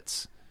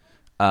hits.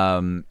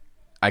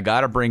 I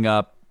got to bring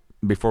up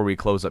before we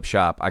close up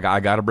shop. I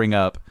got to bring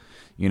up,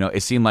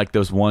 it seemed like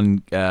those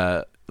one,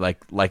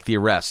 like the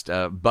arrest,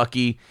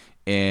 Bucky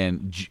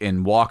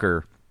and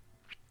Walker,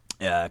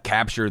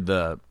 captured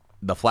the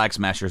Flag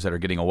Smashers that are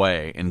getting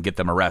away and get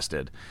them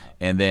arrested,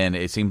 and then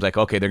it seems like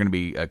they're going to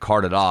be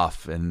carted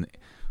off, and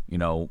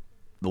the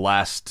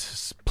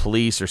last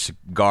police or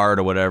guard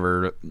or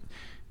whatever,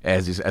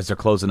 as they're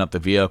closing up the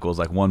vehicles,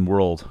 one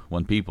world,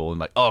 one people,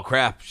 and oh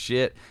crap,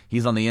 shit,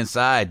 he's on the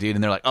inside, dude,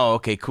 and they're like, oh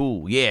okay,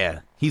 cool,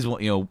 yeah, he's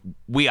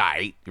we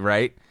aight,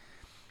 right?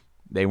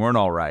 They weren't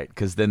all right,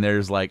 because then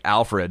there's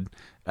Alfred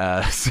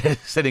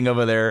sitting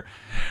over there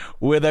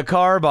with a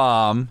car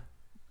bomb.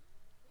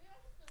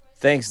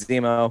 Thanks,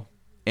 Zemo.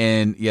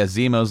 And yeah,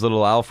 Zemo's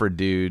little Alfred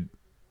dude.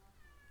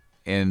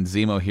 And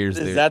Zemo hears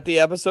Is that the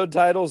episode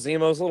title?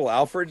 Zemo's little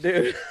Alfred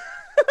dude?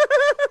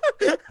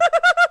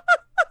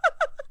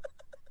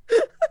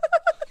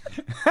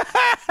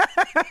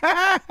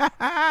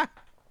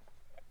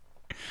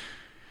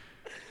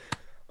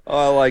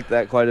 I like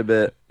that quite a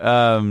bit.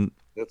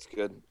 That's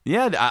good.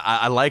 Yeah,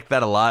 I like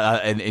that a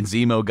lot. And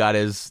Zemo got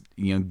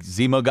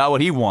Zemo got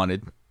what he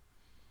wanted.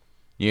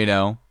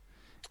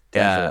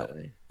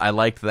 Definitely. I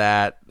liked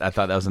that. I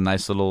thought that was a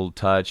nice little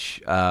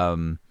touch. We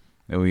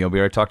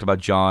already talked about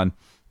John.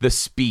 The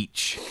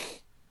speech.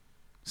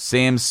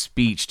 Sam's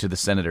speech to the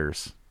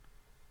senators.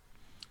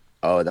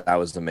 Oh, that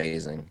was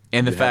amazing.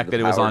 And the fact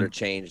that it was on to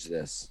change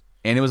this.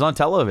 And it was on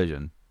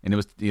television. And it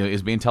was it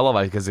was being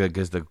televised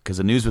because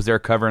the news was there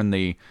covering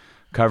the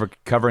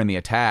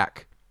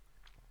attack.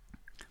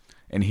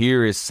 And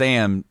here is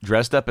Sam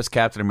dressed up as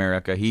Captain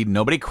America.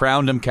 Nobody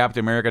crowned him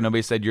Captain America.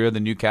 Nobody said you're the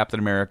new Captain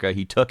America.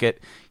 He took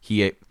it.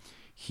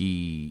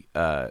 He's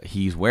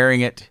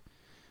wearing it,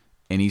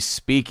 and he's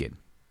speaking.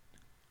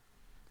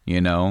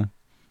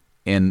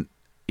 And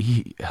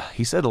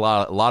he said a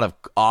lot of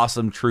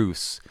awesome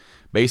truths,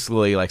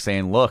 basically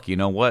saying, look, you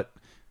know what,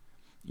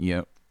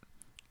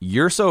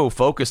 you're so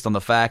focused on the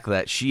fact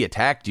that she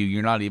attacked you,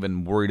 you're not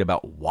even worried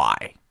about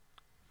why.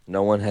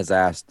 No one has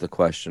asked the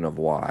question of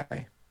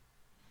why.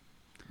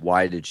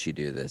 Why did she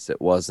do this?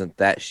 It wasn't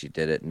that she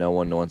did it. No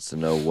one wants to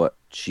know what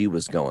she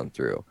was going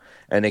through.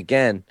 And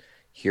again,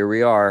 here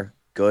we are.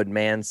 Good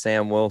man,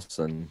 Sam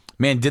Wilson.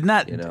 Man, did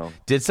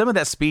some of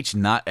that speech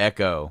not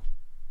echo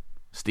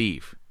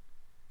Steve?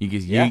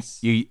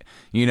 Yes. You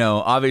know,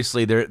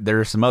 obviously there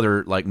are some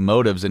other like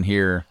motives in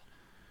here,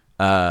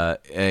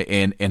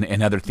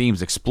 and other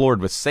themes explored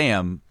with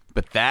Sam,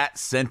 but that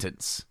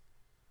sentence,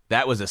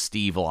 that was a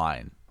Steve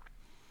line.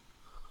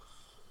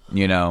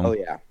 You know. Oh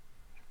yeah,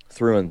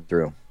 through and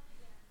through.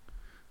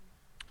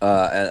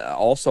 And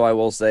also, I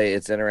will say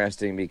it's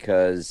interesting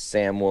because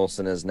Sam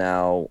Wilson is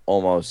now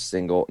almost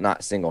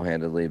not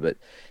single-handedly, but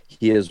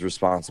he is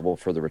responsible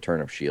for the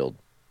return of S.H.I.E.L.D.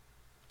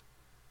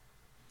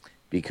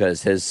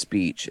 Because his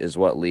speech is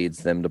what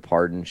leads them to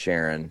pardon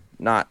Sharon,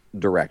 not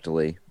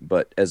directly,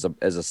 but as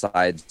a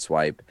side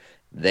swipe.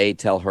 They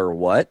tell her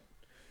what?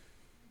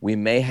 We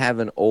may have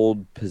an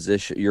old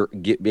position.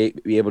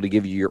 Be able to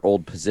give you your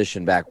old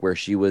position back, where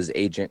she was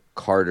Agent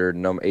Carter,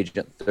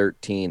 Agent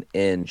 13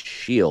 in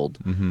S.H.I.E.L.D.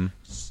 Mm-hmm.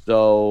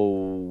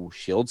 So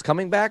S.H.I.E.L.D.'s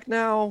coming back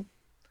now.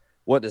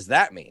 What does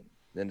that mean?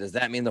 Then does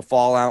that mean the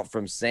fallout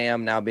from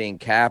Sam now being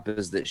Cap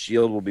is that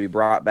S.H.I.E.L.D. will be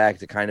brought back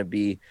to kind of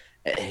be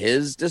at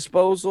his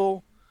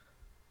disposal,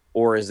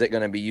 or is it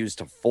going to be used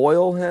to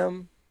foil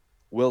him?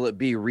 Will it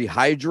be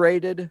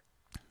rehydrated?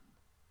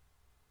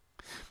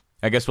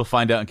 I guess we'll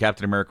find out in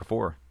Captain America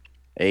 4.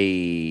 And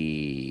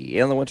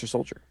the Winter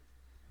Soldier.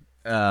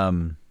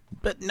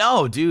 But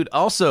no, dude.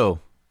 Also,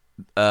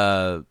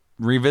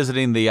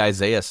 revisiting the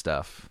Isaiah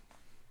stuff,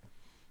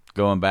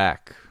 going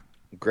back.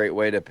 Great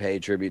way to pay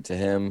tribute to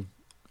him.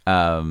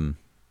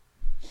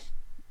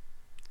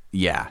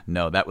 Yeah,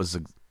 no, that was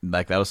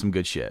some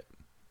good shit.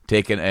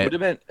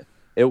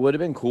 It would have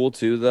been cool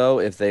too, though,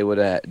 if they would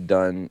have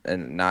done,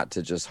 and not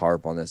to just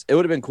harp on this, it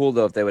would have been cool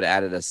though if they would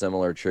have added a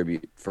similar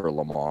tribute for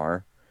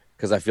Lamar.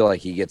 Because I feel like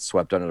he gets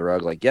swept under the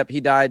rug. Like, yep,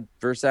 he died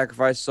for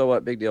sacrifice. So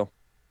what? Big deal.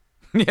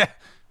 Yeah.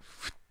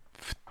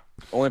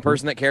 Only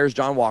person that cares,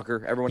 John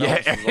Walker. Everyone else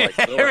is like,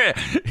 so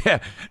what? Yeah.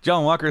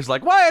 John Walker's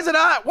like, why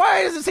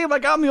does it seem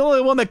like I'm the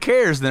only one that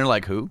cares? And they're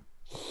like, who?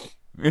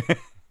 This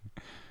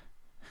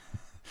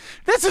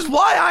is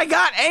why I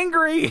got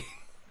angry.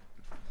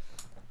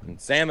 And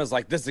Sam is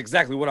like, this is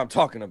exactly what I'm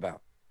talking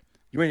about.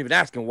 You ain't even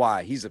asking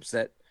why. He's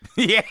upset.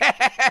 Yeah.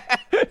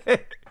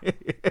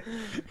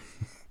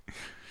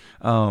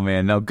 Oh,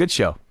 man. No, good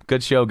show.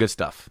 Good show. Good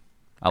stuff.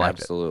 I liked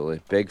it.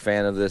 Absolutely. Big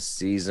fan of this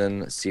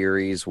season,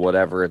 series,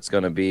 whatever it's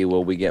going to be.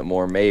 Will we get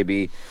more?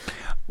 Maybe.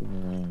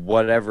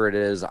 Whatever it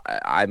is,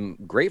 I'm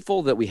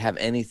grateful that we have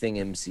anything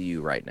MCU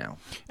right now.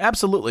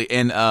 Absolutely.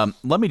 And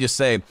let me just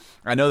say,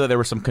 I know that there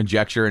was some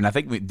conjecture, and I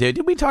think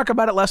did we talk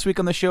about it last week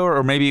on the show,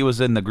 or maybe it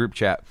was in the group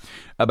chat,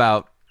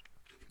 about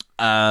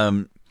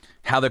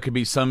how there could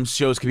be some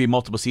shows could be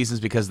multiple seasons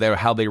because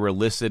how they were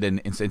listed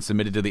and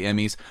submitted to the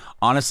Emmys.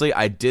 Honestly,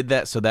 I did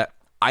that so that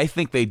I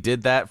think they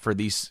did that for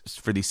these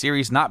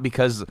series, not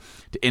because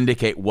to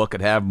indicate what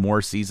could have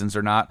more seasons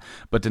or not,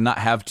 but to not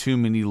have too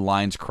many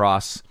lines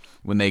cross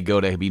when they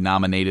go to be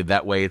nominated.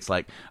 That way, it's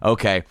like,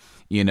 okay,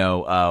 it's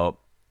not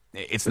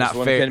fair. This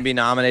one can be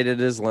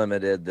nominated as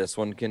limited. This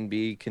one can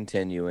be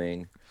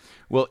continuing.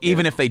 Well,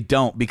 even if they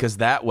don't, because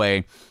that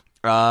way,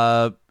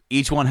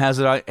 each one has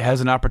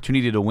an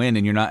opportunity to win,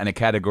 and you're not in a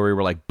category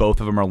where like both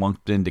of them are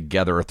lumped in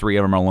together, or three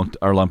of them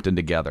are lumped in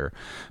together,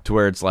 to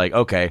where it's like,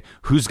 okay,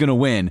 who's gonna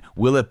win?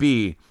 Will it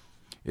be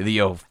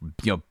the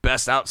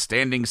best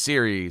outstanding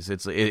series?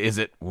 Is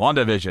it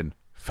WandaVision,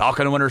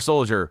 Falcon and Winter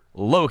Soldier,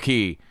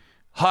 Loki,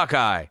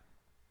 Hawkeye,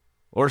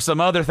 or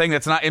some other thing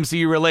that's not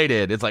MCU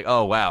related? It's like,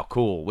 oh wow,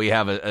 cool. We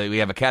have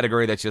a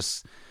category that's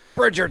just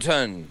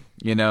Bridgerton.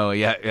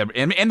 Yeah,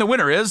 and the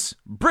winner is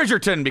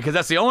Bridgerton, because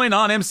that's the only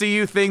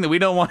non-MCU thing that we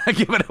don't want to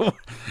give it away.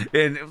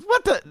 And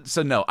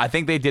so no, I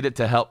think they did it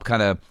to help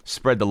kind of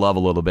spread the love a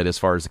little bit as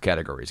far as the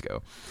categories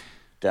go.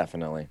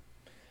 Definitely,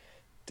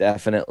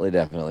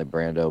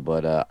 Brando.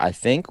 But I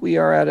think we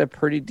are at a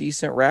pretty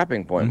decent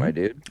wrapping point, my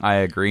dude. I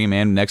agree,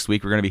 man. Next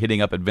week, we're going to be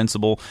hitting up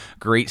Invincible.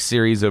 Great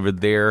series over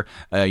there.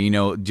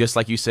 Just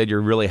like you said,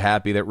 you're really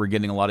happy that we're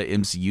getting a lot of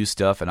MCU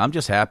stuff, and I'm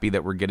just happy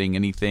that we're getting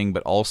anything,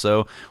 but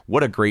also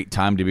what a great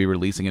time to be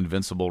releasing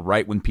Invincible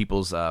right when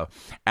people's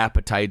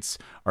appetites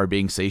are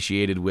being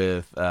satiated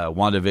with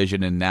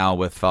WandaVision and now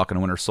with Falcon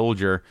and Winter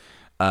Soldier.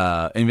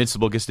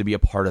 Invincible gets to be a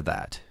part of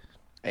that.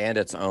 And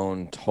its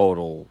own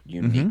total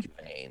unique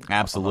vein.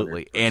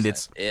 Absolutely.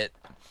 100%. And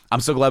I'm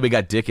so glad we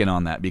got Dick in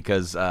on that,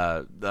 because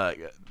I've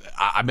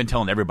been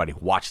telling everybody,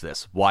 watch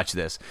this,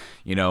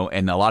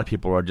 and a lot of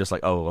people are just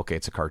like, oh, okay,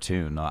 it's a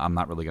cartoon. I'm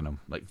not really going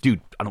to,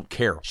 dude, I don't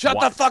care. Shut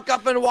the fuck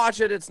up and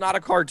watch it. It's not a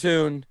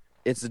cartoon.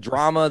 It's a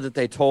drama that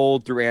they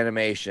told through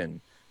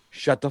animation.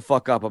 Shut the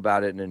fuck up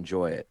about it and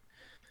enjoy it.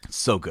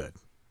 So good.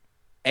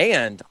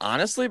 And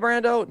honestly,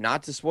 Brando,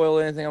 not to spoil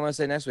anything I'm going to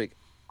say next week,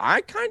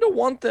 I kind of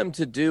want them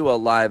to do a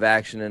live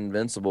action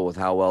Invincible with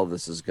how well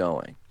this is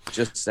going.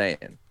 Just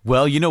saying.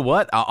 Well, you know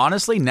what?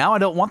 Honestly, now I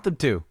don't want them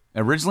to.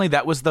 Originally,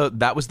 that was the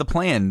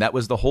plan. That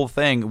was the whole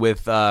thing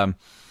with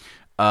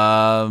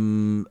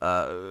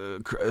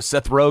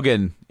Seth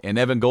Rogen and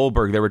Evan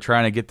Goldberg, they were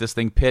trying to get this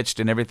thing pitched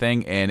and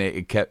everything, and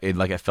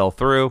it fell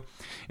through,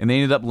 and they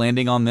ended up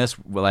landing on this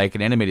like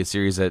an animated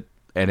series at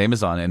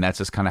Amazon, and that's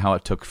just kind of how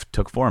it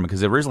took form,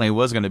 because originally it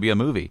was going to be a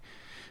movie,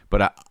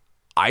 but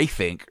I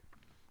think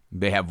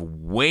they have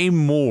way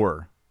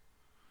more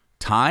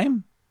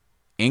time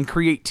and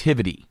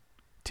creativity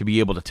to be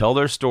able to tell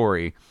their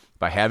story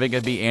by having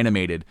it be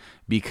animated,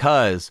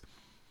 because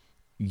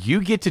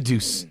you get to do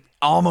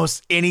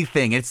almost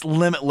anything. It's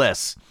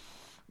limitless.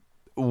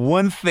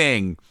 One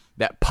thing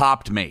that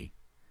popped me: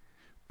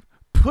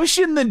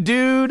 pushing the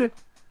dude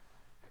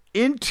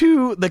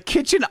into the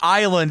kitchen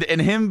island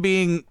and him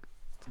being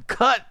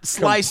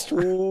sliced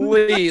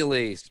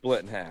completely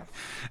split in half.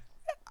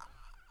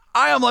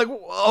 I am like,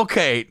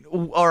 okay,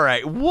 all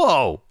right,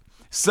 whoa.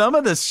 Some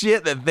of the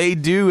shit that they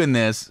do in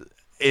this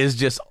is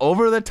just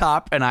over the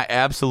top, and I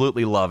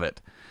absolutely love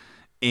it.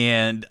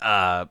 And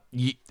I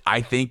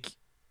think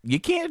you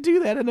can't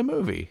do that in a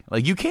movie.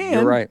 Like, you can.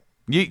 You're right.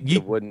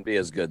 It wouldn't be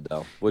as good,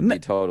 though. Wouldn't be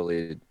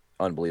totally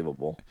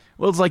unbelievable.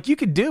 Well, it's like you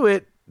could do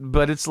it,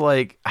 but it's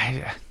like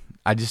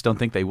I just don't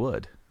think they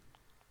would.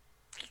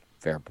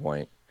 Fair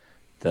point.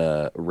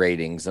 The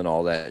ratings and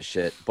all that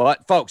shit.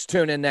 But, folks,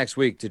 tune in next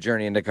week to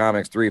Journey into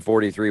Comics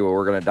 343, where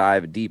we're going to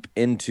dive deep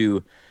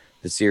into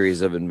the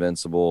series of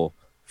Invincible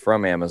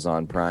from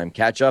Amazon Prime.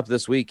 Catch up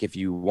this week if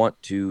you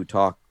want to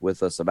talk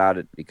with us about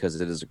it, because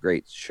it is a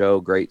great show,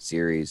 great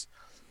series.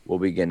 We'll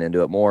be getting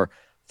into it more.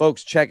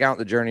 Folks, check out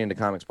the Journey into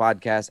Comics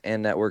podcast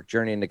and network,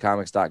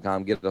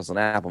 journeyintocomics.com. Get us on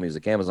Apple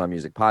Music, Amazon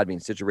Music,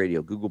 Podbean, Stitcher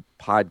Radio, Google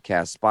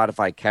Podcasts,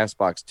 Spotify,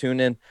 CastBox,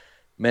 TuneIn,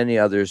 many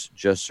others.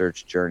 Just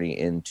search Journey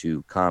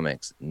into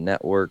Comics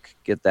Network.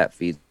 Get that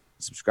feed.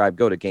 Subscribe.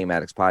 Go to Game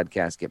Addicts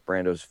Podcast. Get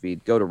Brando's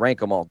feed. Go to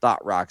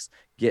rankemall.rocks.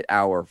 Get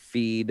our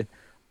feed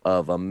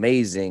of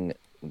amazing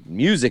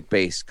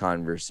music-based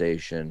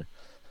conversation.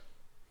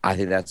 I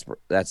think that's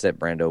it,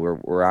 Brando.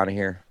 We're out of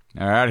here.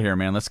 All right, here,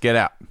 man. Let's get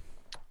out.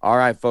 All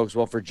right, folks.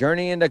 Well, for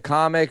Journey into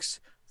Comics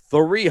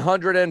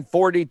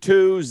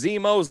 342,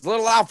 Zemo's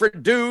Little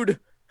Alfred Dude.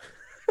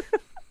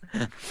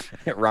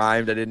 It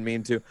rhymed. I didn't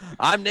mean to.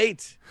 I'm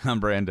Nate.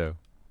 I'm Brando.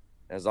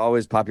 As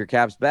always, pop your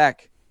caps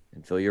back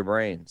and fill your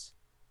brains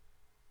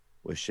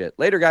with shit.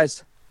 Later,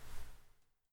 guys.